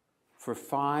for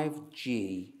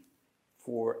 5G,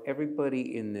 for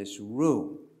everybody in this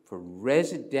room, for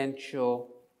residential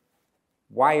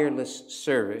wireless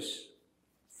service,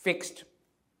 fixed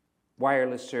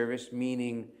wireless service,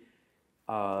 meaning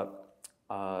to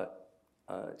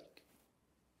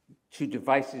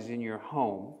devices in your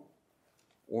home,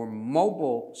 or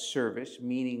mobile service,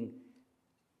 meaning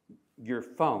your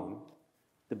phone,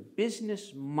 the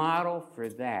business model for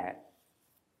that,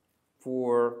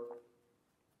 for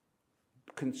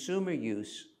consumer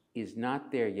use, is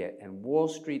not there yet. And Wall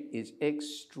Street is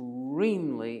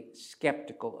extremely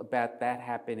skeptical about that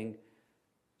happening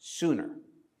sooner.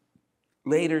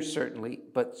 Later, certainly,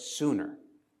 but sooner.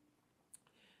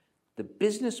 The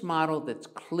business model that's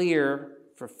clear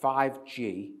for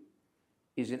 5G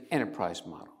is an enterprise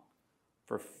model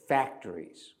for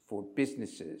factories, for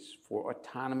businesses, for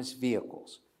autonomous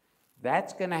vehicles.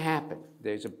 That's going to happen.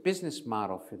 There's a business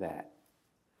model for that.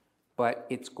 But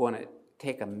it's going to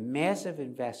take a massive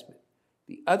investment.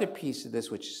 The other piece of this,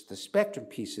 which is the spectrum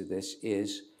piece of this,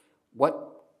 is what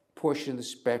portion of the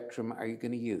spectrum are you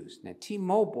going to use? Now,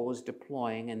 T-Mobile is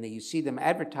deploying, and you see them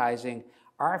advertising,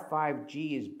 our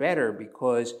 5G is better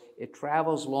because it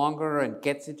travels longer and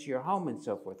gets into your home and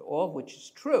so forth, all of which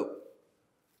is true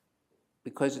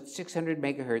because it's 600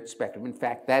 megahertz spectrum. In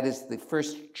fact, that is the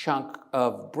first chunk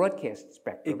of broadcast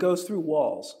spectrum. It goes through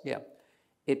walls. Yeah.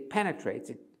 It penetrates.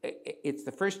 It's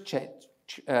the first tranche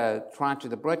of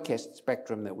the broadcast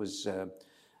spectrum that was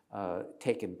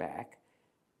taken back.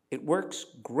 It works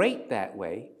great that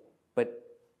way, but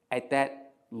at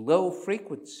that low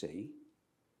frequency,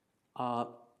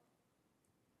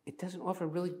 it doesn't offer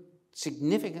really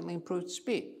significantly improved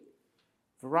speed.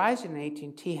 Verizon and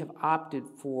AT&T have opted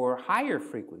for higher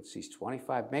frequencies,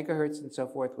 25 megahertz and so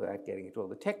forth, without getting into all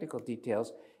the technical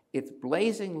details. It's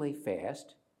blazingly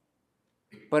fast,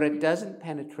 but it doesn't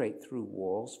penetrate through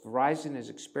walls. Verizon is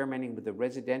experimenting with a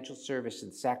residential service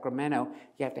in Sacramento.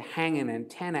 You have to hang an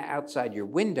antenna outside your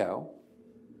window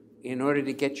in order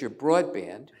to get your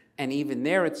broadband. And even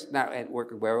there, it's not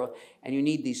working very well. And you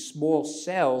need these small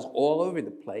cells all over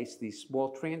the place, these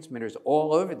small transmitters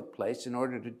all over the place in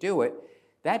order to do it.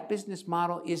 That business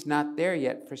model is not there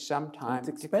yet for some time. It's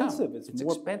expensive. It's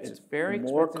expensive. It's very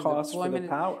more expensive. cost for the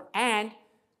power. And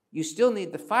you still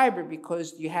need the fiber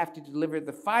because you have to deliver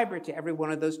the fiber to every one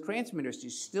of those transmitters.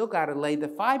 You still got to lay the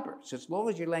fiber. So as long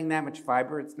as you're laying that much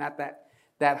fiber, it's not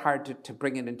that hard to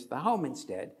bring it into the home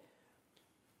instead.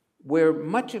 Where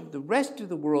much of the rest of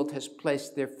the world has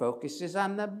placed their focus is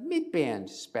on the mid-band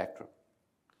spectrum.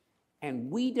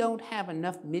 And we don't have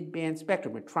enough mid-band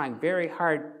spectrum. We're trying very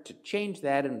hard to change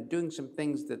that and doing some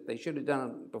things that they should have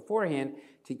done beforehand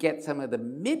to get some of the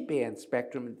mid-band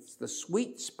spectrum. It's the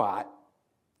sweet spot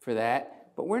for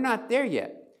that, but we're not there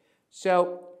yet.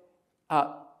 So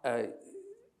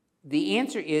the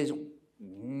answer is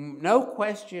no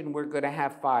question we're going to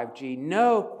have 5G,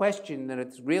 no question that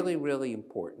it's really, really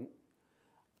important,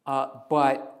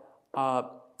 but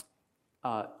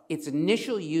its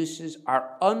initial uses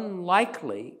are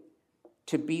unlikely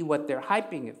to be what they're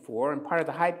hyping it for, and part of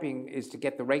the hyping is to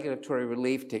get the regulatory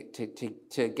relief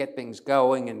to get things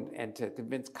going and to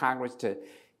convince Congress to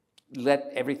let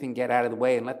everything get out of the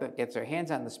way and let them get their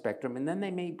hands on the spectrum, and then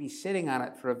they may be sitting on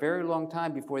it for a very long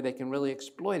time before they can really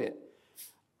exploit it.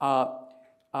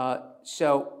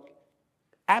 So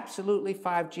absolutely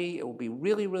 5G, it will be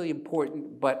really, really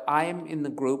important, but I am in the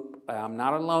group, I'm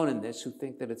not alone in this, who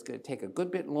think that it's going to take a good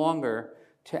bit longer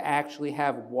to actually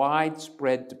have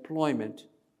widespread deployment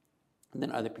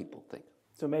than other people think.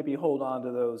 So maybe hold on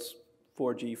to those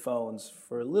 4G phones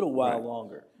for a little while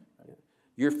longer.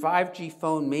 Your 5G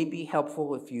phone may be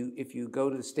helpful if you go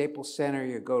to the Staples Center,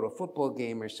 you go to a football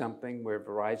game or something where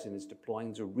Verizon is deploying.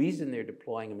 There's a reason they're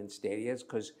deploying them in stadiums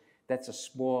because that's a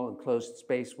small enclosed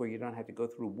space where you don't have to go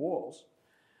through walls.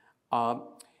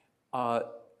 So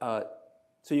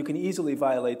you can easily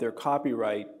violate their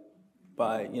copyright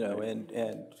by,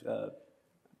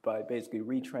 by basically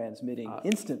retransmitting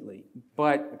instantly.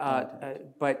 But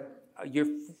your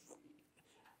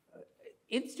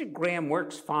Instagram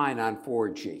works fine on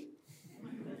 4G.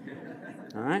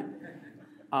 All right.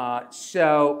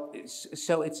 So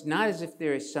it's not as if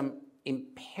there is some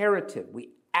imperative. We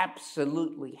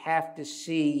absolutely have to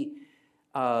see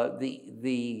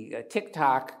the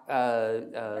TikTok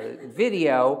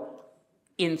video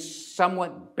in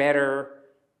somewhat better,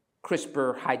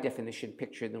 crisper, high-definition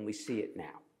picture than we see it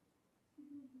now.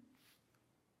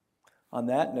 On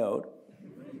that note,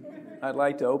 I'd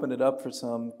like to open it up for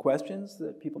some questions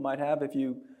that people might have. If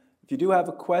you do have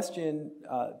a question,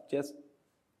 just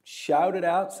shout it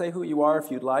out, say who you are if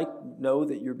you'd like, know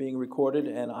that you're being recorded,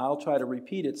 and I'll try to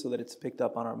repeat it so that it's picked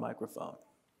up on our microphone.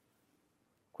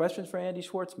 Questions for Andy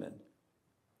Schwartzman?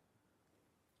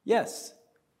 Yes.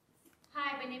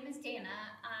 Hi, my name is Dana.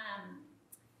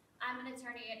 I'm an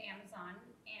attorney at Amazon,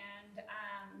 and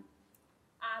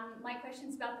my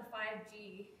question's about the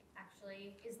 5G,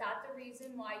 actually. Is that the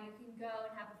reason why you can go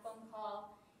and have a phone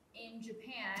call in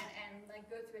Japan and like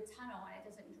go through a tunnel and it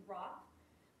doesn't drop?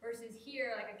 Versus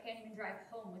here, like I can't even drive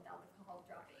home without the call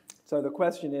dropping. So the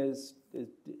question is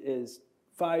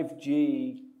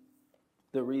 5G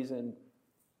the reason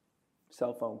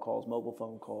cell phone calls, mobile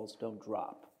phone calls don't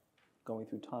drop, going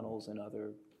through tunnels and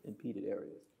other impeded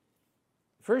areas?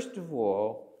 First of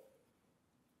all,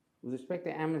 with respect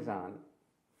to Amazon,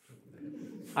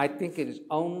 I think it is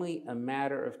only a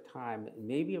matter of time,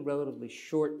 maybe a relatively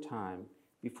short time,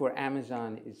 before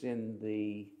Amazon is in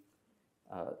the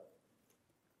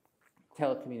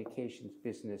telecommunications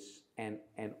business and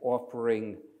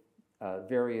offering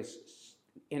various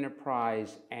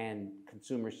enterprise and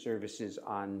consumer services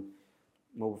on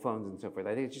mobile phones and so forth.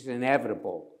 I think it's just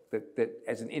inevitable that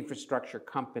as an infrastructure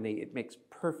company, it makes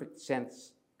perfect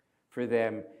sense for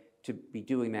them to be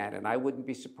doing that. And I wouldn't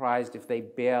be surprised if they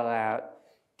bail out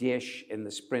Dish and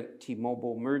the Sprint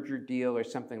T-Mobile merger deal or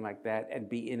something like that and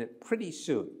be in it pretty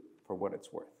soon for what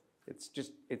it's worth. It's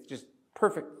just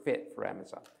perfect fit for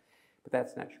Amazon. But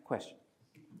that's not your question.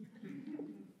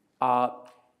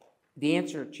 The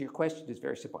answer to your question is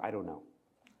very simple. I don't know.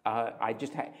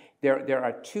 There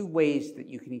are two ways that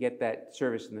you can get that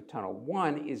service in the tunnel.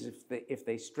 One is if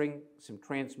they string some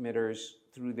transmitters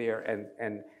through there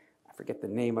and I forget the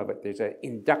name of it. There's an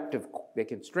inductive. They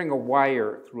can string a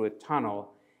wire through a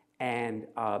tunnel and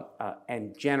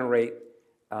generate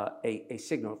a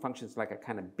signal. It functions like a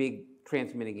kind of big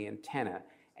transmitting antenna,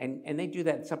 and they do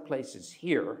that in some places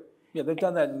here. Yeah, they've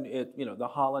done that in the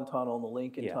Holland Tunnel and the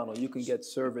Lincoln Tunnel. You can get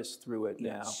service through it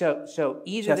now. So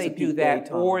either they do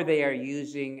that, or they are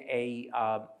using a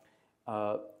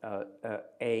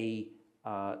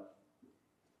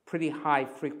pretty high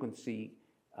frequency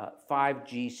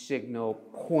 5G signal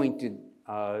pointed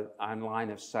on line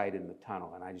of sight in the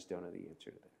tunnel, and I just don't know the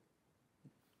answer to that.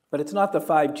 But it's not the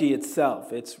 5G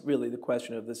itself. It's really the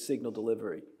question of the signal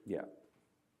delivery. Yeah.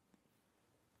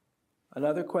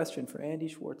 Another question for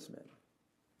Andy Schwartzman.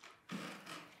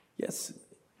 Yes?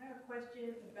 I have a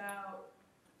question about,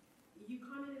 you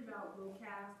commented about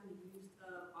broadcast and the use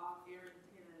of off-air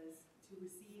antennas to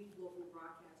receive local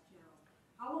broadcast channels.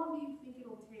 How long do you think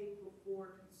it'll take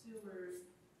before consumers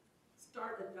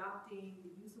start adopting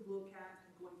the use of broadcast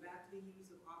and going back to the use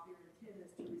of off-air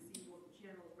antennas to receive local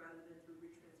channels rather than through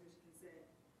retransmission consent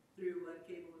through a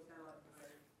cable or satellite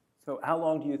provider? So how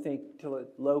long do you think till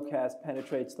low-cast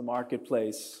penetrates the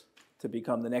marketplace to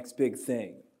become the next big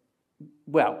thing?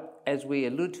 Well, as we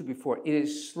alluded to before, it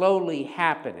is slowly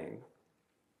happening,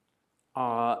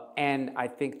 and I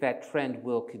think that trend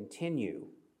will continue,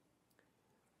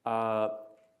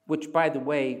 which, by the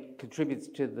way, contributes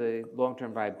to the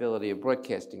long-term viability of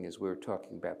broadcasting, as we were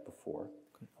talking about before.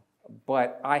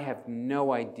 But I have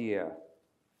no idea.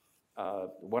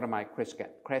 What am I,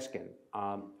 Kreskin?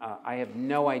 I have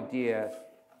no idea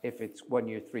if it's 1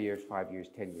 year, 3 years, 5 years,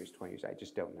 10 years, 20 years. I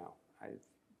just don't know.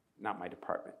 Not my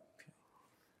department.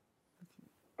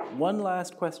 One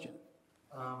last question.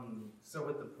 So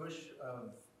with the push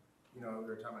of, we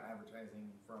were talking about advertising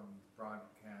from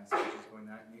broadcast, which is going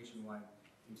nationwide,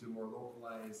 into more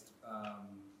localized,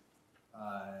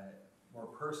 more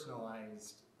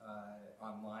personalized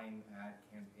online ad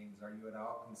campaigns, are you at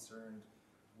all concerned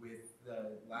with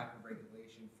the lack of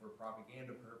regulation for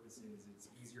propaganda purposes? It's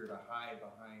easier to hide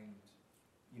behind,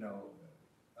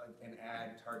 an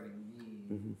ad targeting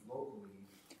me locally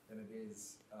than it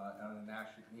is on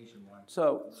a nationwide.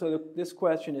 So this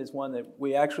question is one that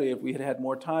we actually, if we had had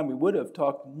more time, we would have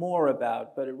talked more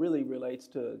about, but it really relates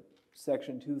to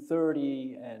Section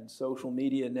 230 and social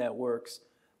media networks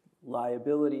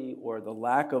liability or the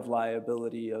lack of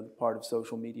liability on the part of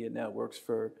social media networks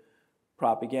for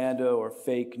propaganda or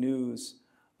fake news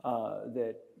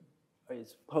that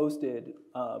is posted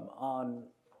on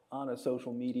a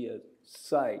social media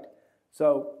site.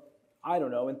 So I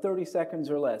don't know, in 30 seconds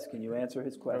or less, can you answer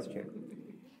his question?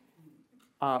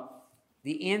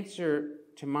 The answer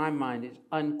to my mind is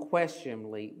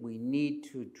unquestionably we need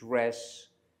to address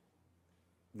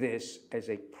this as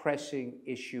a pressing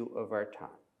issue of our time.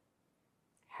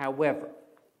 However,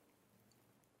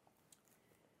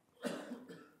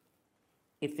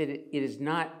 if it is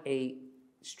not a,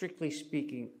 strictly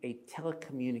speaking, a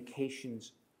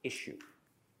telecommunications issue,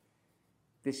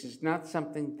 this is not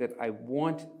something that I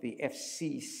want the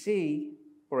FCC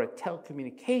or a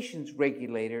telecommunications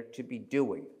regulator to be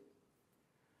doing.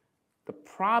 The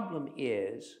problem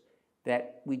is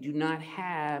that we do not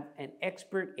have an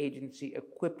expert agency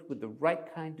equipped with the right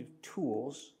kind of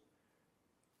tools.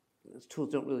 Those tools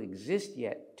don't really exist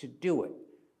yet to do it.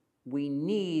 We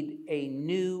need a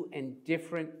new and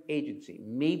different agency.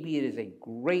 Maybe it is a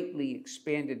greatly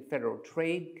expanded Federal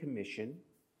Trade Commission.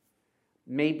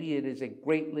 Maybe it is a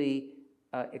greatly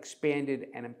expanded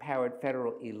and empowered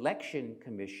Federal Election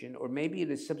Commission, or maybe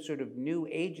it is some sort of new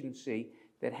agency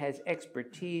that has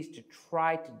expertise to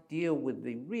try to deal with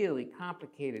the really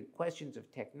complicated questions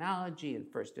of technology and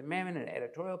First Amendment and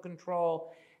editorial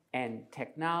control and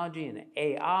technology and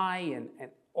AI and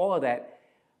all of that.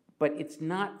 But it's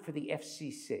not for the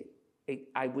FCC.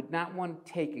 I would not want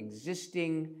to take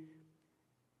existing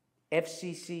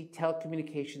FCC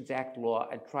Telecommunications Act law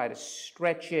and try to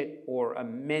stretch it or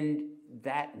amend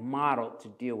that model to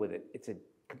deal with it. It's a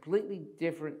completely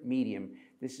different medium.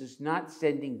 This is not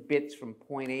sending bits from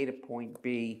point A to point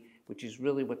B, which is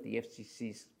really what the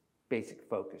FCC's basic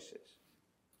focus is.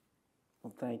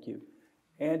 Well, thank you.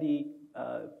 Andy,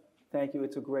 thank you.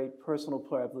 It's a great personal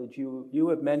privilege. You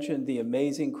have mentioned the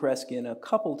amazing Kreskin a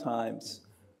couple times,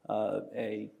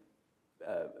 a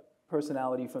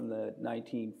personality from the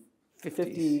 1950s,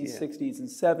 50s, 60s, and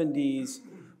 70s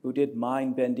who did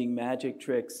mind-bending magic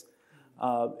tricks.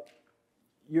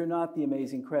 You're not the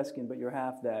amazing Kreskin, but you're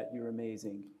half that. You're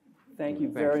amazing. Thank you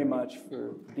very much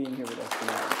for being here with us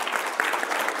tonight.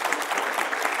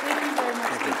 Thank you very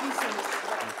much. Thank you so much.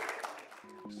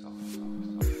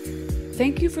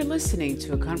 Thank you for listening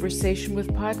to A Conversation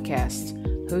with Podcast,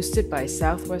 hosted by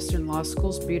Southwestern Law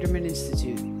School's Biederman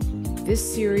Institute.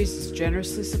 This series is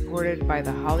generously supported by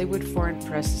the Hollywood Foreign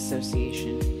Press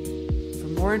Association. For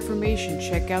more information,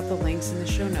 check out the links in the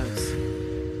show notes.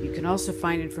 You can also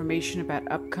find information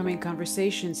about upcoming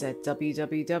conversations at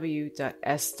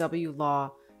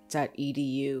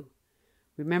www.swlaw.edu.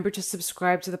 Remember to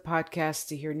subscribe to the podcast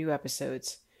to hear new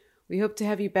episodes. We hope to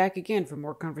have you back again for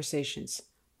more conversations.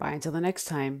 Bye until the next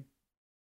time.